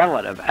or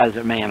relative as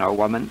a man or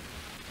woman.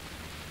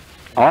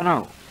 Oh,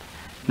 no.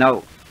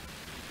 No.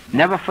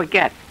 Never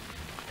forget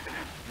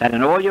that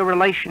in all your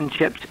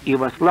relationships, you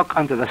must look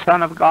unto the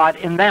Son of God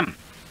in them.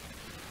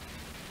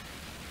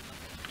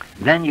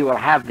 Then you will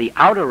have the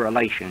outer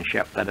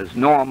relationship that is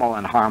normal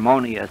and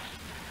harmonious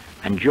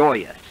and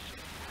joyous.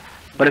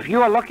 But if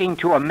you are looking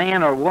to a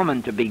man or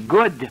woman to be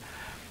good,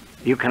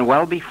 you can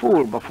well be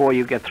fooled before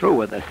you get through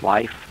with this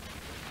life.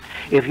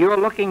 If you're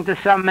looking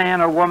to some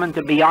man or woman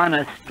to be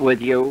honest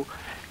with you,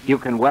 you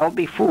can well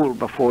be fooled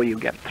before you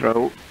get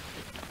through.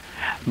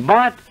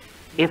 But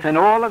if in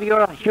all of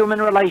your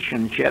human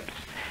relationships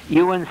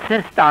you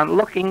insist on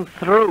looking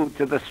through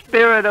to the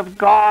Spirit of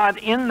God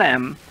in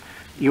them,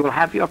 you will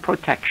have your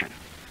protection.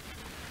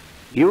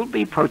 You'll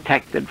be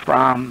protected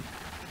from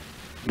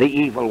the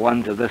evil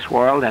ones of this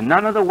world, and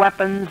none of the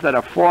weapons that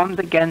are formed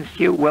against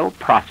you will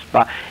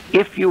prosper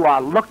if you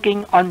are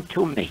looking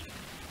unto me.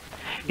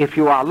 If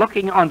you are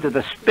looking unto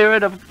the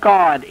Spirit of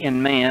God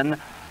in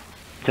man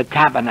to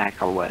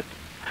tabernacle with.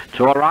 It's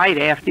all right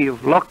after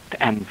you've looked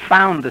and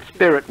found the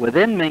Spirit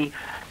within me,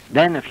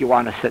 then if you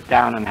want to sit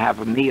down and have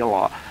a meal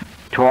or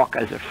talk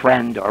as a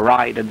friend or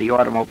ride in the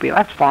automobile,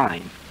 that's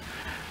fine.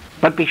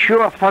 But be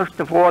sure, first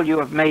of all, you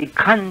have made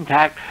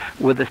contact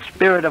with the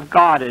Spirit of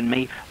God in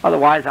me,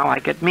 otherwise I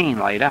might get mean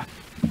later.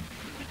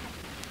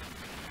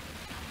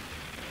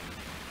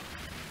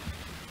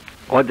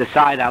 Or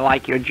decide I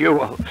like your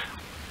jewels.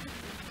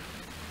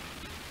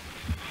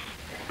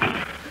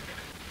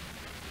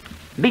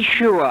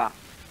 sure,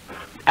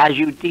 as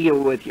you deal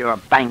with your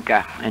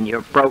banker and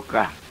your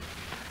broker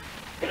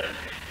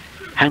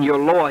and your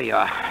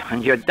lawyer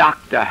and your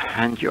doctor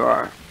and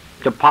your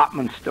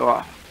department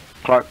store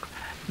clerk,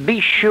 be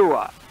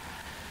sure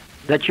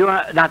that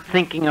you're not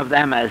thinking of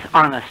them as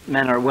honest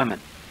men or women,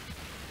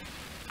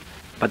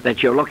 but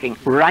that you're looking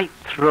right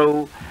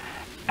through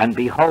and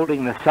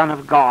beholding the Son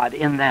of God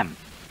in them.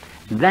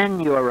 Then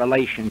your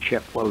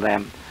relationship with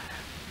them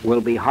will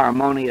be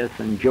harmonious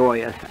and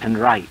joyous and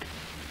right.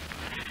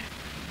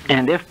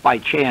 And if by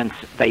chance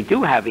they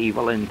do have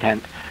evil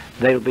intent,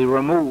 they'll be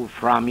removed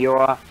from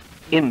your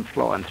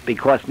influence,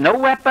 because no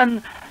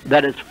weapon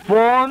that is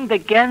formed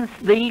against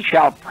thee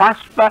shall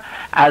prosper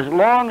as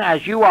long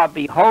as you are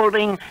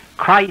beholding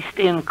Christ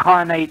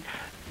incarnate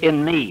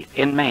in me,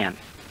 in man.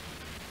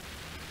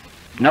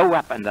 No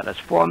weapon that is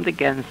formed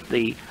against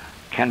thee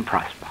can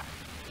prosper.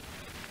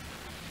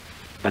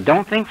 But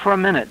don't think for a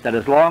minute that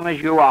as long as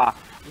you are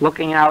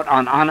looking out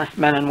on honest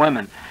men and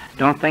women,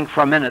 don't think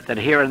for a minute that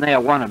here and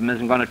there one of them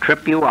isn't going to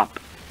trip you up.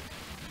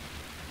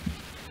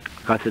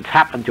 Because it's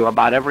happened to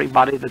about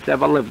everybody that's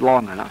ever lived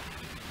long enough.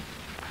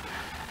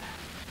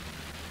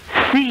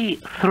 See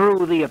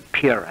through the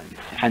appearance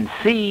and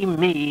see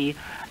me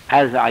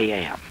as I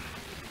am.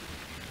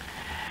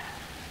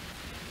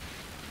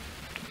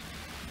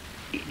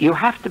 You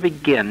have to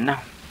begin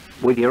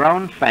with your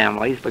own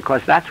families,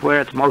 because that's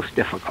where it's most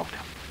difficult.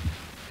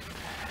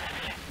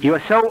 You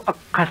are so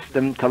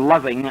accustomed to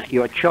loving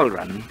your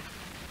children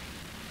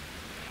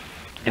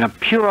in a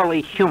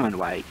purely human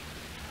way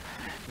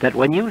that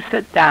when you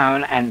sit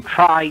down and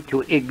try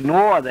to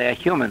ignore their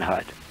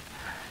humanhood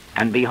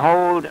and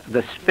behold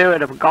the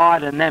Spirit of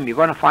God in them, you're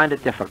going to find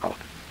it difficult.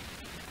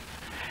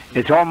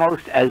 It's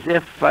almost as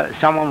if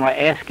someone were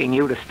asking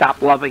you to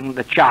stop loving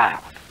the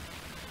child.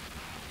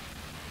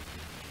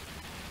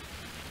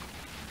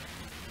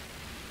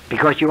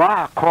 Because you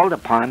are called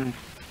upon,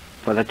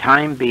 for the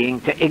time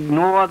being, to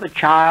ignore the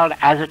child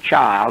as a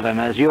child and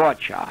as your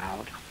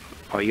child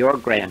or your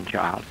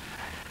grandchild.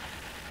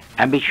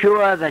 And be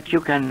sure that you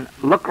can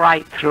look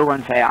right through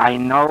and say, I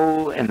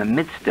know in the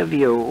midst of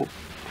you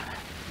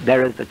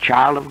there is the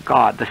child of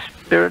God. The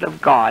Spirit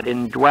of God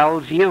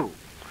indwells you.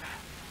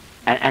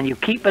 And you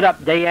keep it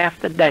up day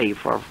after day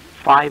for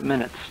 5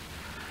 minutes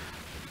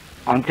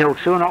until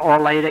sooner or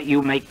later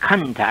you make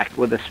contact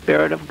with the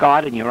Spirit of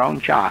God in your own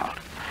child.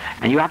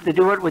 And you have to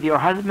do it with your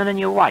husband and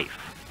your wife.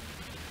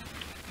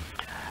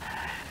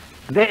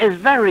 There is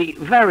very,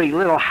 very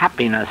little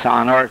happiness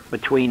on earth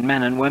between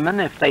men and women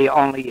if they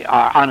only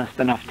are honest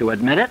enough to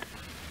admit it.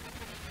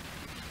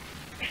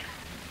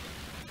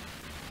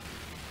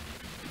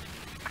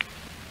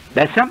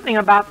 There's something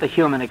about the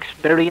human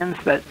experience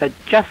that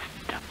just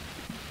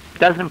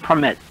doesn't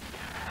permit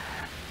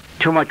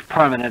too much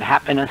permanent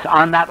happiness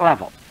on that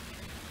level.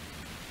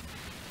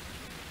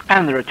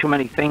 And there are too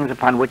many things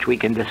upon which we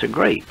can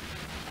disagree.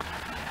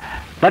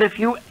 But if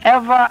you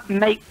ever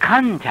make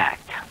contact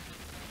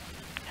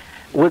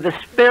with the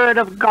Spirit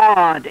of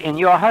God in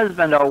your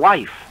husband or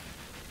wife,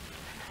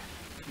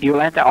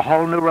 you'll enter a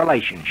whole new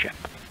relationship.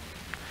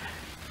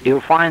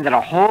 You'll find that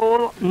a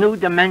whole new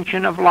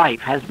dimension of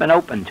life has been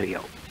opened to you.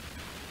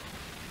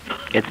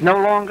 It's no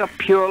longer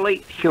purely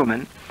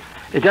human.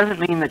 It doesn't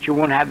mean that you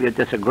won't have your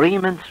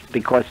disagreements,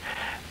 because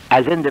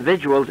as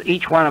individuals,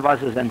 each one of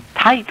us is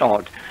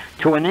entitled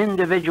to an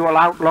individual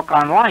outlook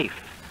on life.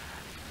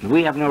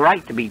 We have no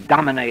right to be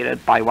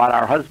dominated by what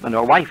our husband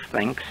or wife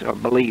thinks or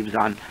believes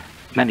on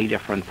many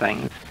different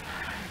things.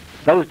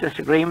 Those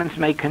disagreements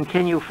may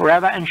continue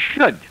forever, and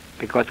should,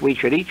 because we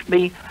should each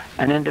be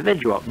an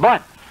individual.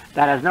 But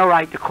that has no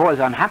right to cause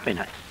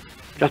unhappiness,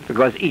 just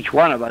because each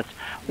one of us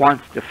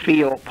wants to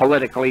feel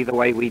politically the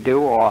way we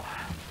do, or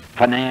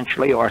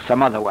financially, or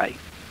some other way.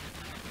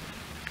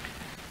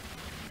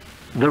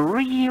 The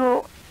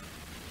real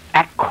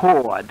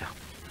accord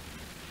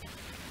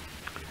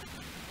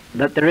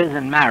that there is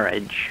in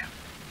marriage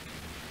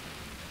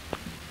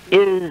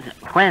is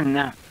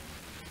when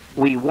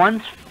we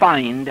once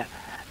find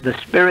the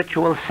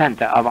spiritual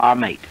center of our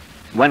mate,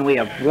 when we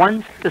have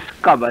once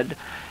discovered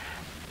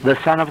the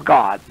Son of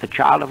God, the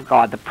child of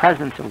God, the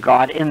presence of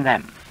God in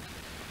them.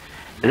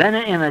 Then,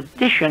 in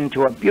addition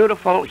to a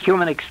beautiful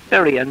human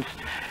experience,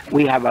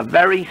 we have a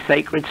very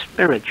sacred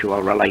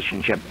spiritual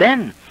relationship.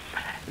 Then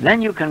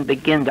you can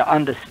begin to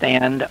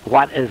understand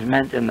what is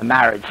meant in the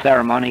marriage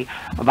ceremony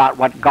about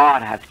what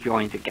God hath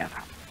joined together.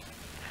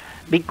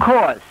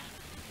 Because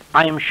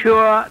I am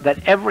sure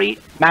that every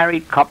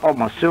married couple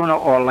must sooner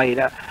or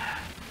later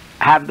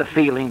have the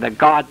feeling that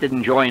God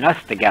didn't join us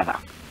together.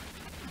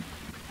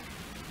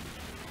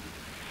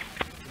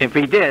 If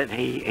he did,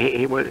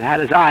 he would have had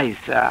his eyes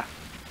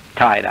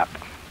tied up.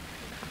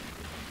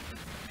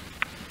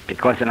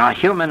 Because in our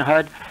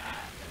humanhood,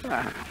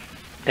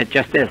 it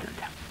just isn't.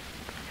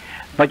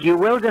 But you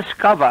will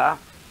discover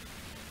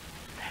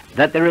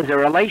that there is a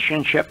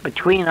relationship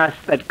between us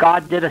that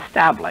God did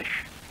establish.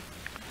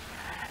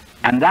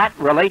 And that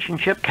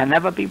relationship can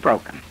never be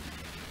broken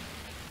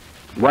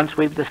once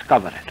we've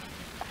discovered it.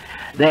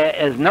 There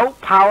is no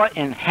power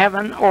in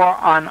heaven or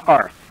on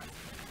earth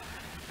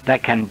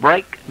that can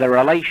break the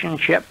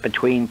relationship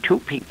between two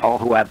people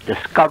who have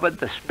discovered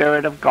the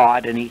Spirit of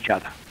God in each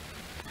other.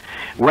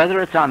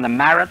 Whether it's on the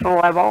marital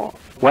level,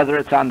 whether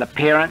it's on the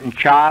parent and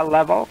child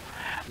level,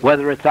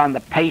 whether it's on the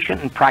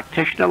patient and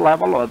practitioner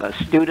level, or the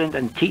student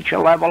and teacher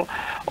level,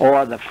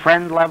 or the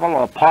friend level,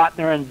 or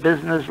partner and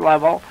business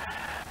level,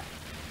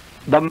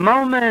 the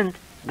moment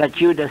that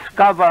you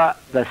discover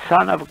the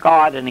Son of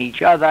God in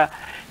each other,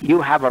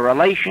 you have a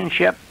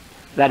relationship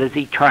that is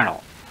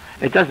eternal.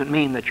 It doesn't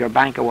mean that your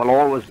banker will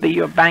always be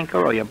your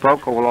banker, or your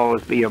broker will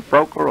always be your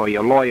broker, or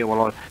your lawyer will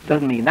always... It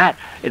doesn't mean that.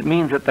 It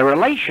means that the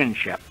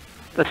relationship,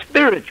 the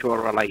spiritual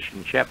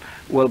relationship,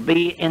 will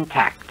be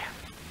intact.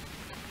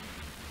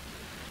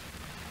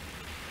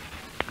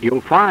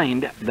 You'll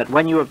find that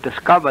when you have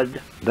discovered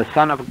the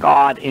Son of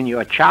God in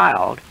your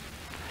child,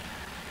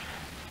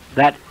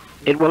 that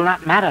it will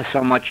not matter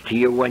so much to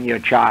you when your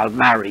child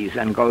marries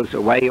and goes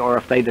away, or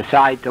if they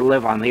decide to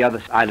live on the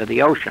other side of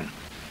the ocean.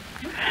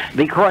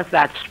 Because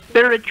that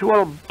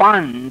spiritual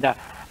bond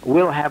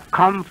will have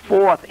come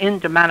forth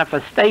into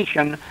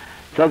manifestation,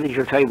 so that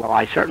you'll say, well,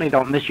 I certainly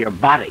don't miss your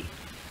body.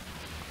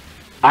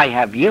 I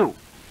have you.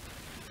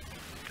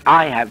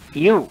 I have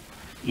you.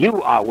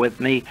 You are with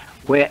me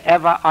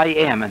wherever I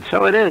am. And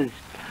so it is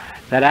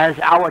that as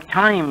our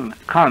time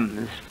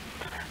comes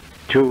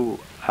to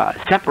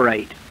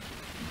separate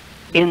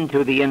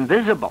into the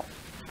invisible,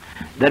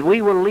 that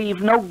we will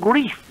leave no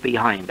grief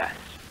behind us.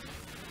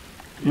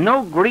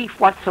 No grief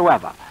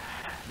whatsoever.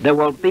 There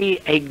will be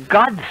a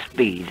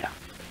Godspeed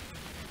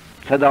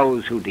to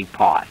those who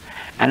depart.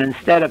 And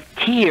instead of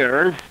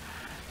tears,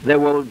 there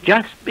will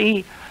just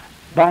be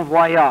bon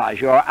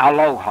voyage, or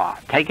aloha.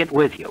 Take it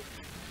with you.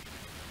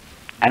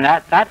 And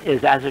that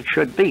is as it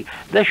should be.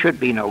 There should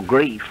be no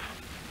grief.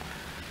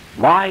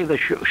 Why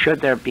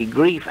should there be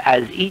grief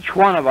as each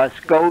one of us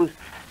goes?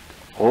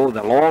 Oh,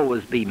 there'll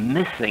always be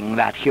missing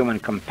that human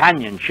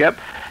companionship.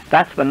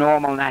 That's the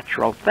normal,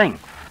 natural thing.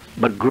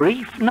 But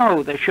grief,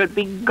 no, there should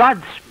be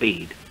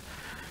Godspeed.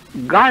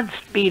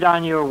 Godspeed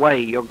on your way.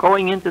 You're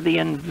going into the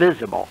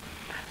invisible.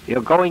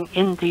 You're going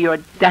into your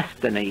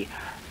destiny.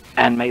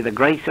 And may the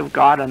grace of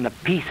God and the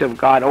peace of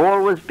God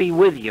always be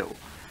with you.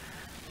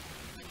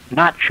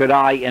 Not should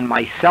I, in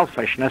my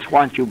selfishness,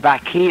 want you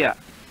back here,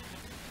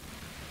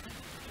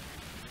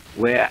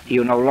 where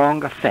you no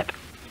longer fit.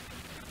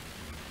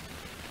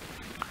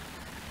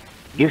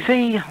 You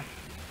see,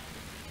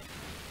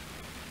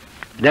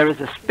 there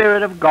is a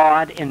Spirit of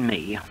God in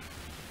me,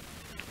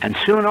 and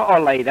sooner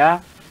or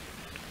later,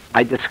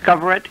 I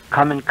discover it,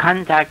 come in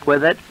contact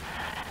with it,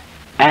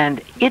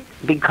 and it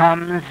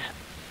becomes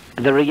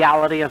the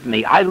reality of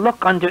me. I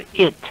look unto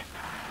it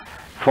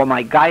for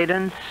my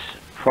guidance,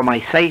 for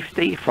my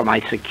safety, for my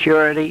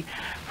security,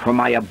 for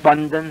my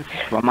abundance,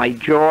 for my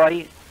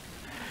joy.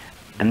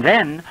 And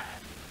then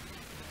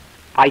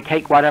I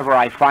take whatever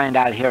I find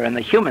out here in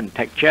the human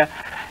picture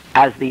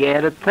as the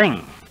added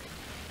thing.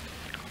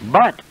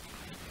 But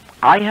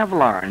I have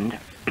learned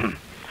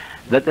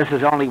that this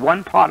is only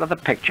one part of the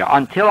picture.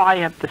 Until I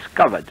have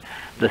discovered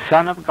the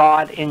Son of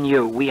God in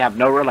you, we have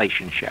no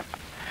relationship.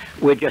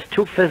 We're just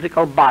two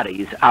physical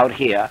bodies out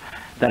here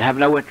that have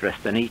no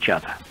interest in each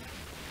other.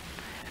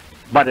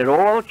 But it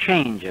all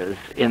changes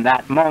in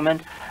that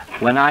moment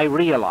when I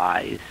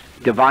realize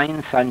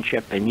divine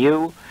sonship in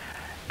you,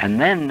 and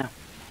then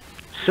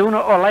sooner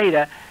or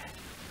later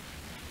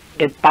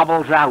it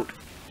bubbles out.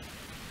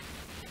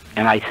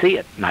 And I see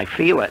it, and I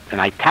feel it,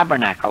 and I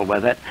tabernacle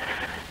with it,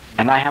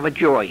 and I have a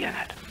joy in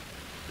it.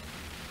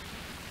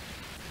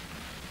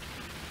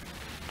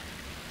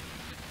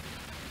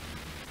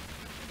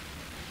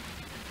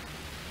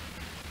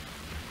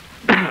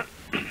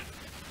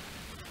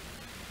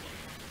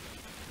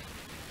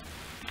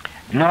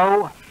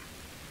 No,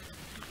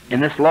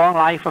 in this long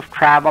life of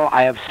travel,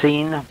 I have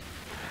seen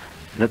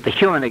that the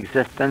human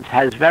existence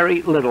has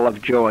very little of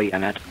joy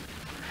in it,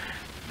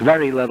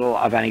 very little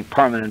of any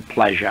permanent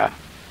pleasure,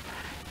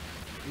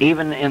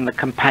 even in the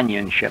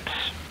companionships,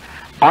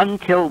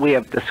 until we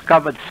have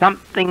discovered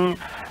something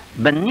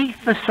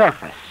beneath the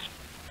surface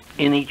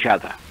in each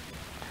other.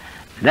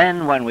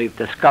 Then, when we've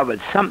discovered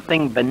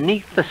something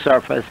beneath the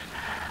surface,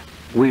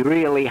 we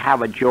really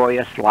have a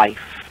joyous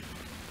life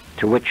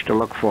to which to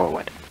look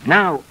forward.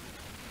 Now,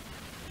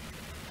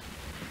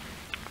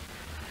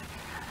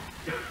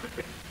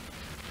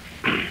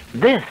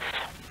 this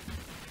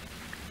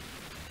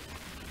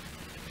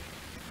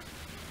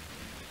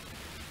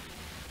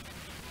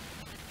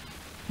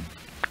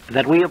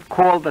that we have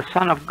called the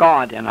Son of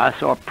God in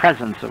us, or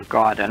presence of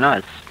God in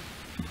us,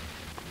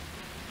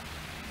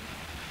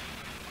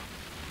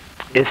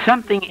 is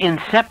something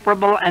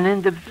inseparable and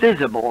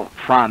indivisible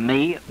from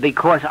me,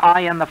 because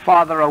I and the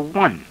Father are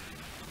one.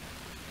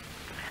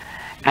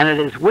 And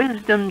it is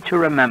wisdom to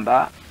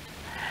remember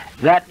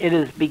that it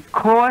is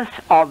because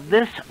of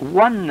this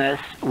oneness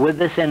with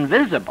this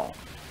invisible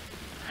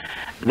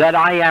that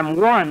I am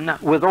one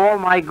with all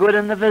my good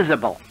in the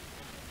visible.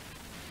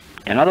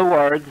 In other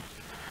words,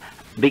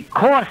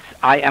 because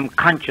I am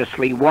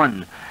consciously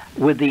one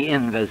with the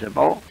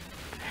invisible,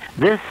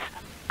 this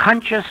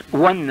conscious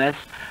oneness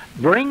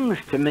brings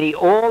to me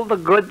all the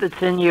good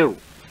that's in you,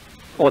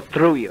 or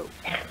through you.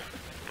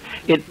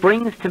 It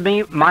brings to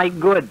me my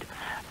good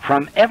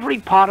from every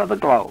part of the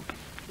globe.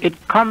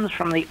 It comes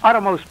from the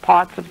uttermost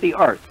parts of the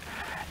earth,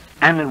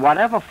 and in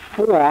whatever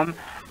form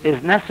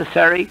is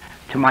necessary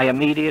to my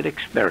immediate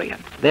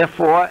experience.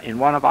 Therefore, in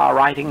one of our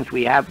writings,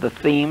 we have the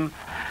theme,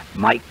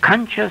 my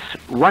conscious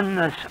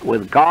oneness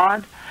with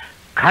God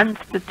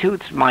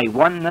constitutes my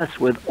oneness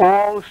with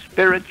all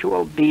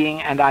spiritual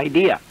being and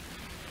idea.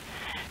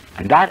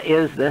 And that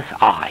is this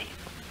I.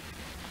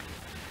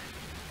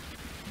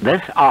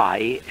 This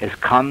I is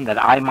come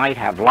that I might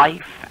have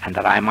life, and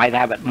that I might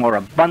have it more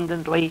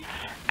abundantly,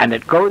 and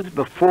it goes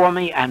before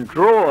me and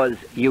draws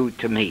you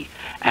to me,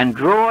 and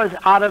draws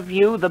out of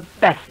you the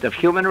best of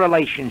human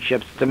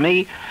relationships to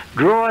me,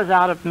 draws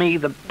out of me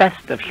the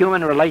best of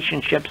human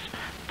relationships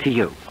to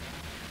you.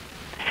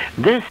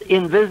 This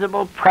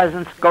invisible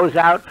presence goes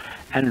out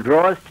and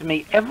draws to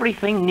me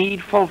everything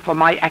needful for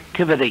my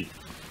activity,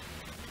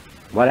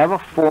 whatever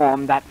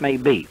form that may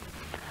be.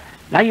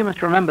 Now you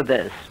must remember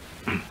this.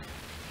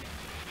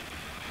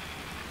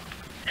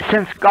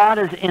 Since God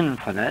is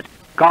infinite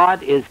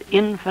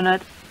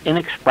in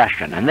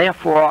expression, and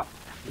therefore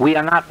we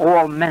are not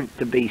all meant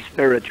to be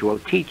spiritual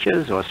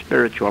teachers or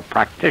spiritual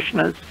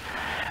practitioners.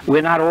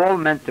 We're not all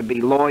meant to be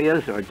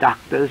lawyers or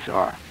doctors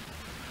or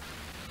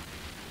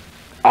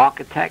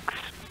architects.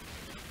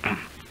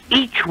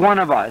 Each one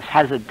of us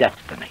has a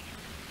destiny.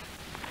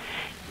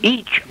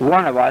 Each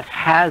one of us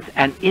has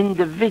an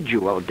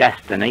individual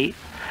destiny,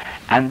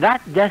 and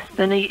that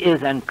destiny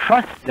is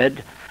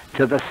entrusted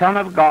to the Son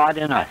of God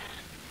in us.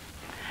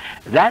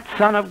 That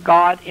Son of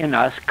God in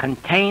us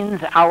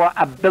contains our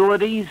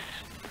abilities,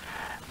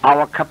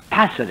 our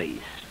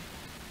capacities,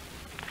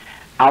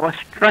 our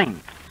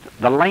strength,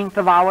 the length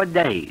of our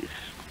days.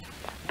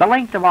 The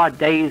length of our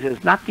days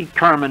is not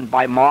determined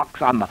by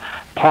marks on the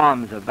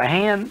palms of the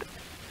hand,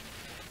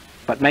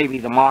 but maybe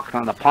the marks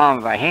on the palm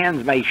of our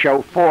hands may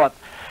show forth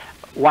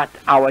what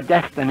our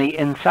destiny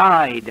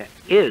inside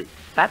is.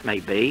 That may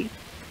be.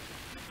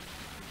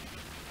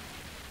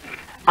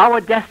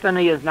 Our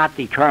destiny is not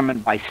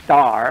determined by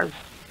stars,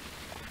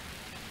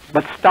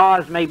 but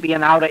stars may be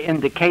an outer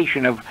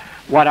indication of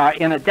what our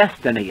inner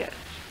destiny is.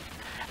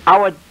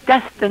 Our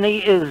destiny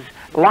is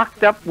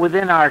locked up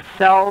within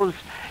ourselves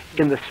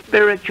in the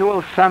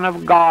spiritual Son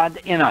of God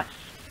in us.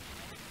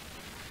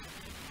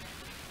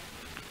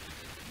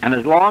 And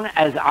as long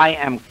as I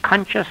am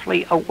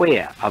consciously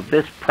aware of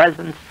this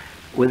presence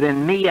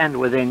within me and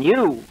within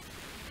you,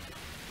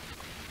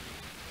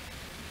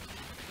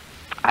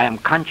 I am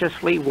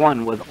consciously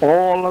one with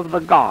all of the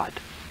God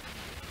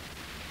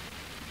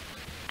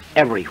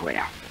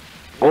everywhere,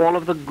 all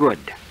of the good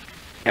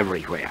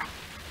everywhere.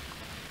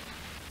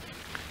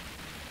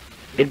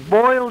 It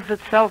boils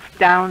itself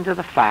down to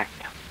the fact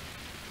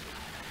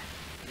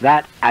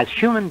that as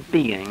human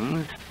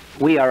beings,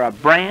 we are a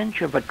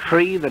branch of a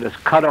tree that is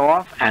cut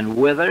off and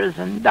withers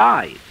and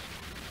dies.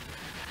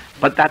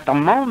 But that the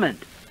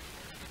moment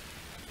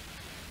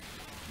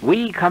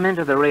we come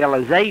into the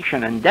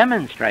realization and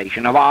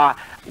demonstration of our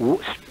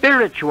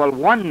spiritual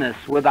oneness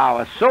with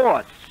our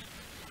source,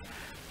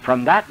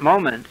 from that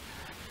moment,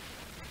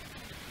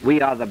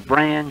 we are the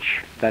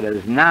branch that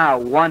is now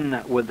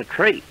one with the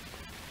tree.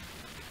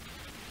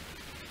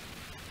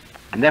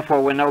 And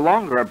therefore, we're no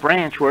longer a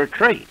branch, we're a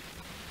tree.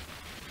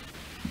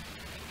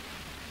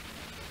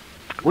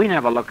 We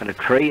never look at a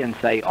tree and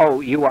say, oh,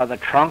 you are the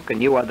trunk,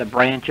 and you are the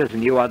branches,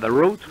 and you are the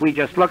roots. We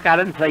just look at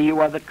it and say, you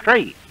are the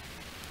tree.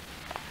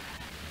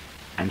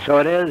 And so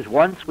it is,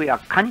 once we are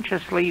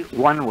consciously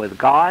one with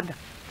God,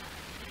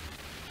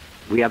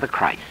 we are the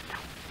Christ.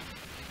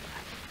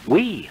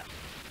 We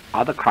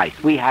are the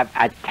Christ. We have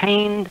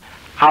attained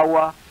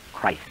our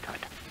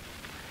Christhood.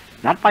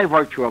 Not by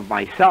virtue of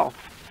myself.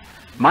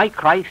 My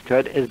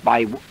Christhood is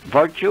by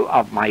virtue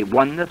of my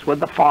oneness with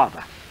the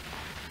Father.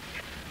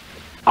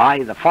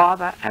 I the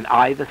Father and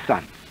I the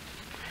Son.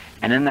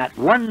 And in that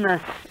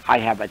oneness I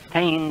have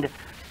attained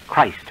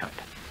Christhood.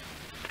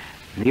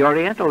 The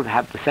Orientals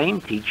have the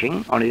same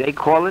teaching, only they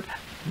call it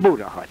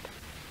Buddhahood.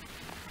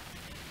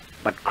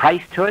 But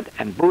Christhood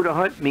and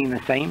Buddhahood mean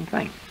the same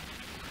thing.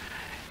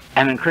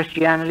 And in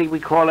Christianity we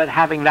call it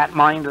having that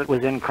mind that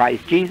was in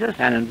Christ Jesus,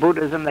 and in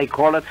Buddhism they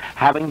call it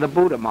having the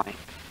Buddha mind.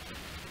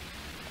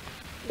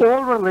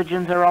 All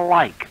religions are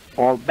alike,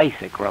 all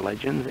basic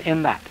religions,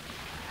 in that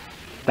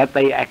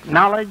they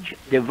acknowledge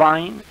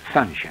divine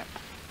sonship.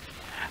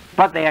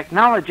 But they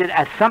acknowledge it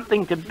as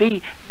something to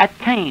be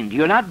attained.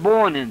 You're not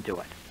born into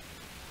it.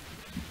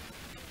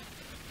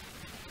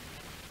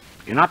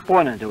 You're not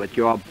born into it.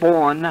 You are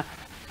born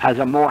as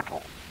a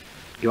mortal.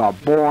 You are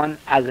born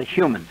as a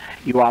human.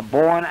 You are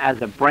born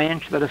as a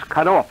branch that is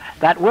cut off.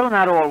 That will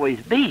not always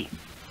be.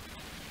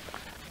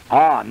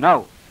 Ah,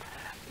 no.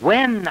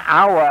 When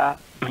our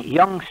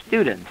young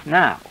students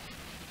now,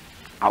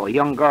 our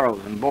young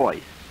girls and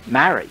boys,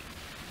 marry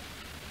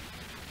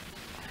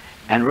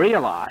and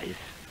realize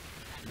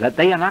that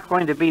they are not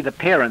going to be the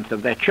parents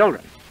of their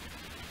children,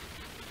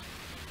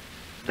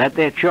 that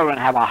their children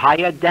have a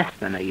higher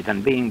destiny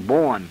than being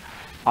born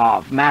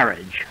of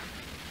marriage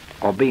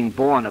or being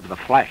born of the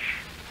flesh,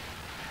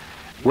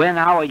 when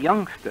our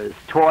youngsters,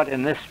 taught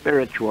in this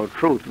spiritual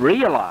truth,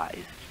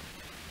 realize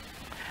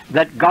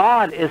that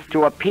God is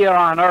to appear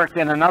on earth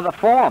in another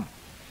form,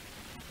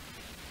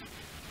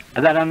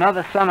 that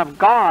another Son of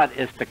God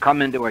is to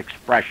come into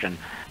expression,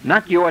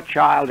 not your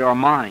child or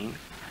mine,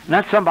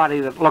 not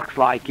somebody that looks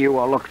like you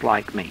or looks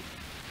like me,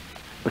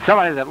 but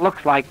somebody that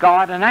looks like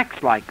God and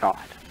acts like God.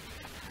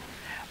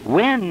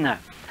 When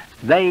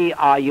they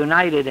are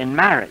united in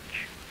marriage,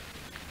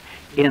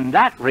 in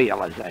that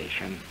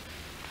realization,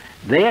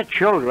 their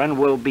children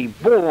will be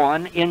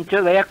born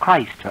into their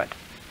Christhood.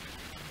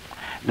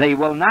 They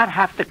will not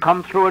have to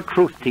come through a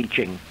truth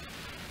teaching.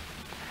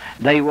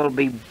 They will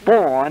be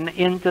born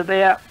into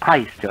their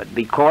Christhood,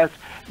 because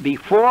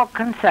before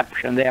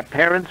conception their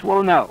parents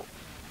will know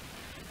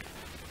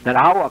that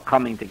our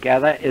coming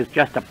together is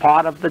just a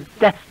part of the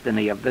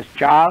destiny of this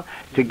child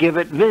to give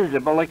it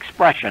visible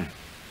expression.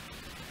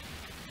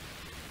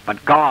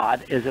 But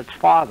God is its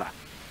father.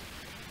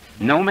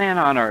 No man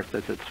on earth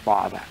is its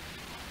father,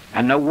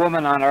 and no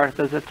woman on earth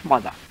is its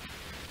mother.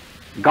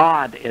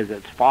 God is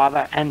its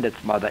father and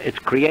its mother, its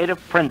creative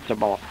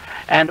principle.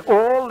 And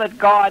all that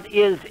God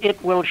is,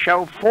 it will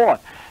show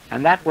forth.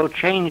 And that will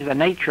change the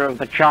nature of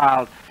the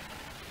child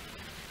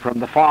from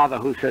the father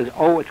who says,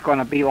 oh, it's going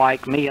to be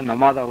like me, and the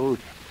mother who's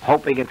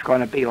hoping it's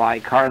going to be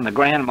like her, and the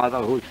grandmother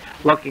who's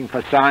looking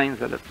for signs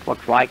that it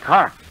looks like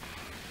her.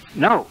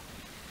 No.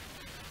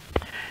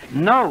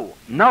 No,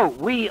 no.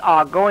 We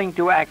are going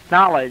to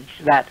acknowledge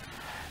that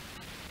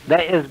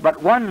there is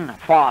but one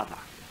Father,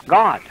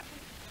 God.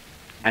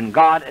 And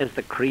God is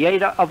the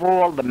creator of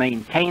all, the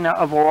maintainer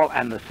of all,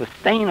 and the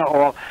sustainer of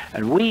all.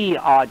 And we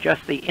are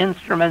just the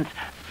instruments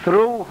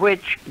through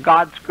which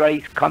God's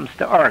grace comes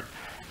to earth.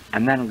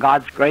 And then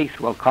God's grace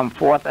will come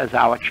forth as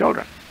our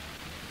children.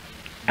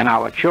 And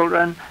our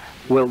children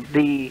will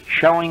be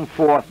showing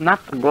forth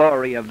not the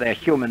glory of their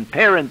human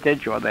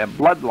parentage or their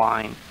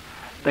bloodline.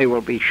 They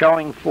will be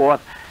showing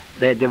forth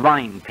their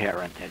divine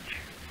parentage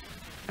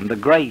and the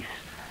grace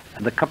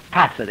and the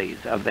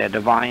capacities of their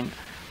divine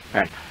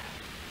parents.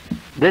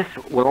 This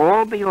will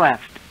all be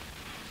left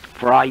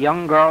for our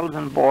young girls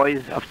and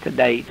boys of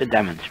today to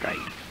demonstrate,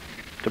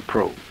 to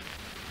prove.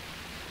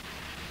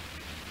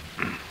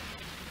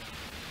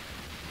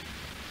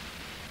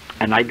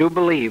 And I do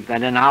believe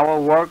that in our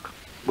work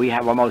we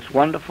have a most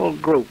wonderful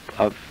group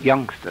of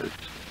youngsters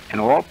in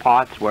all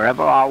parts,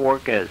 wherever our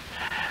work is.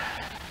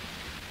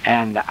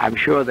 And I'm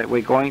sure that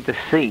we're going to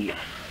see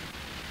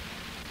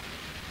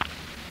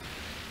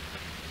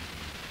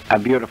a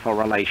beautiful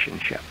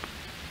relationship.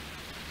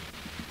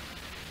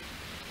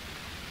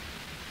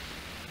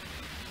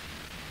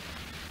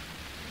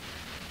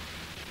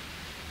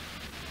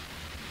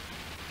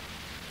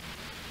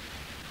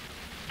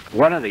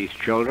 One of these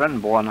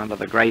children, born under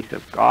the grace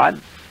of God,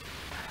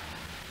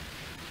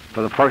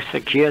 for the first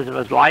 6 years of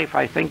his life,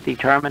 I think,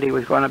 determined he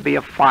was going to be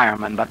a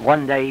fireman. But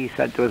one day he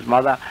said to his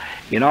mother,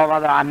 you know,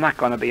 Mother, I'm not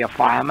going to be a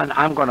fireman.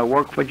 I'm going to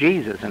work for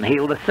Jesus and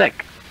heal the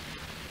sick.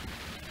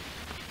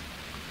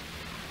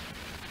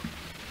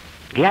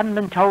 He hadn't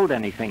been told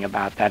anything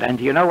about that. And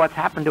do you know what's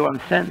happened to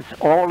him since?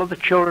 All of the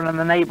children in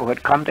the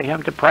neighborhood come to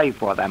him to pray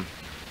for them.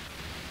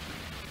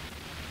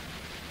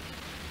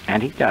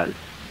 And he does.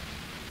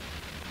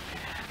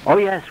 Oh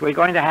yes, we're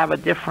going to have a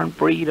different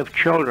breed of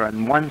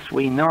children once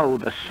we know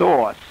the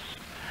source,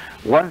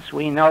 once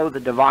we know the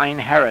divine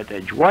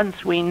heritage,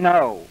 once we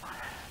know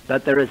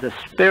that there is a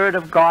Spirit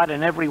of God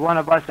in every one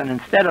of us, and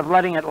instead of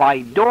letting it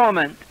lie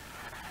dormant,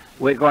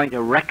 we're going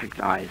to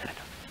recognize it,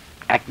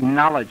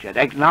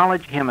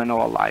 acknowledge Him in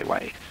all thy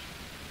ways.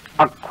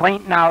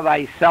 Acquaint now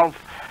thyself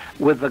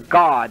with the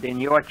God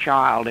in your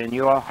child, in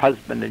your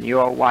husband, in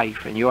your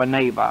wife, in your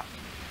neighbor,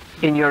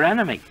 in your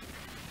enemy.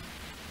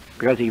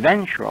 Because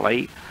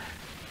eventually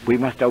we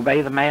must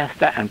obey the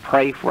Master and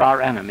pray for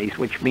our enemies,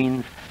 which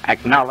means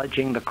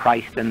acknowledging the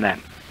Christ in them.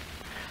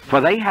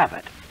 For they have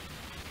it.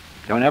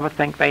 Don't ever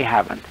think they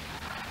haven't.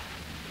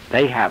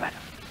 They have it.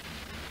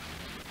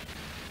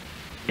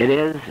 It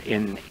is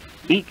in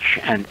each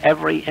and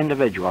every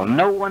individual.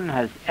 No one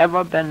has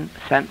ever been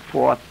sent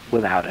forth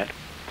without it.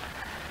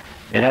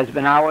 It has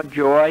been our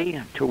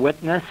joy to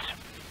witness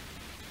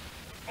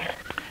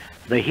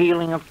the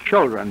healing of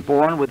children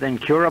born with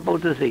incurable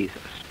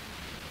diseases,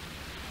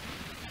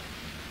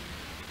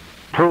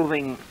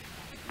 proving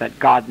that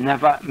God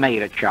never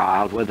made a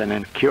child with an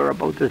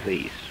incurable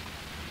disease.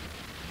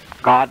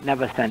 God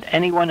never sent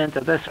anyone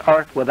into this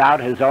earth without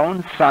his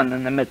own Son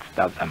in the midst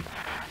of them.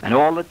 And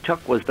all it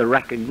took was the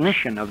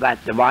recognition of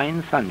that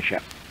divine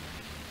sonship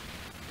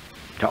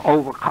to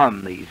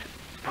overcome these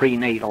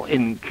prenatal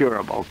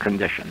incurable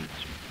conditions.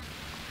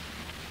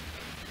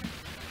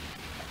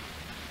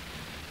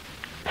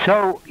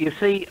 So, you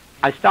see,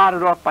 I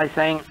started off by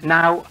saying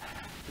now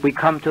we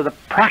come to the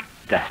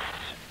practice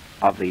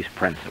of these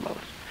principles.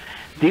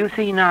 Do you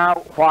see now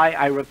why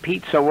I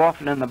repeat so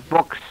often in the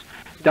books,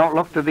 don't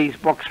look to these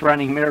books for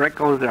any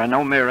miracles? There are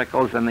no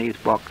miracles in these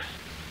books.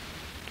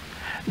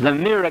 The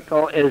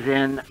miracle is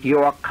in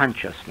your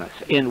consciousness,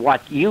 in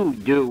what you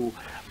do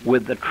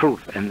with the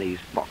truth in these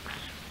books.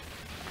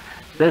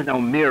 There's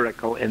no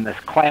miracle in this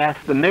class.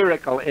 The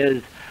miracle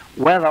is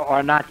whether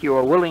or not you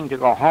are willing to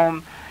go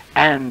home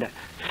and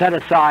set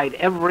aside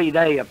every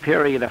day a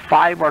period of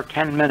 5 or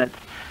 10 minutes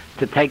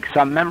to take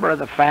some member of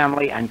the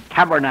family and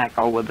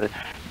tabernacle with the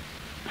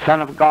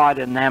Son of God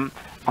in them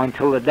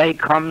until the day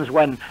comes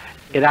when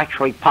it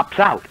actually pops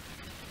out.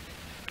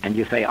 And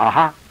you say,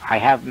 aha, I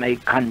have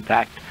made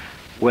contact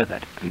with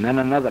it. And then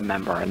another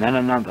member, and then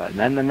another, and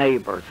then the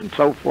neighbors, and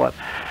so forth,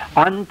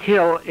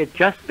 until it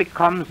just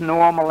becomes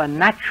normal and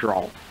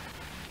natural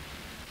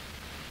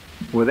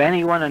with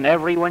anyone and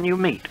everyone you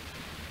meet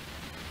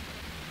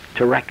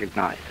to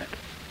recognize it.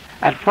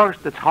 At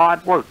first, it's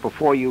hard work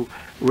before you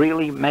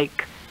really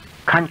make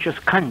conscious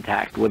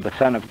contact with the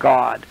Son of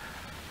God.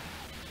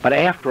 But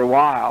after a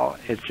while,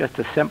 it's just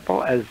as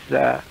simple as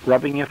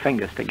rubbing your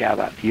fingers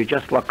together. You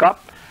just look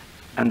up,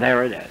 and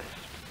there it is.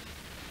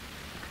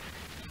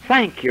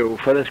 Thank you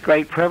for this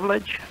great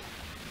privilege.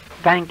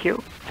 Thank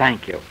you.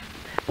 Thank you.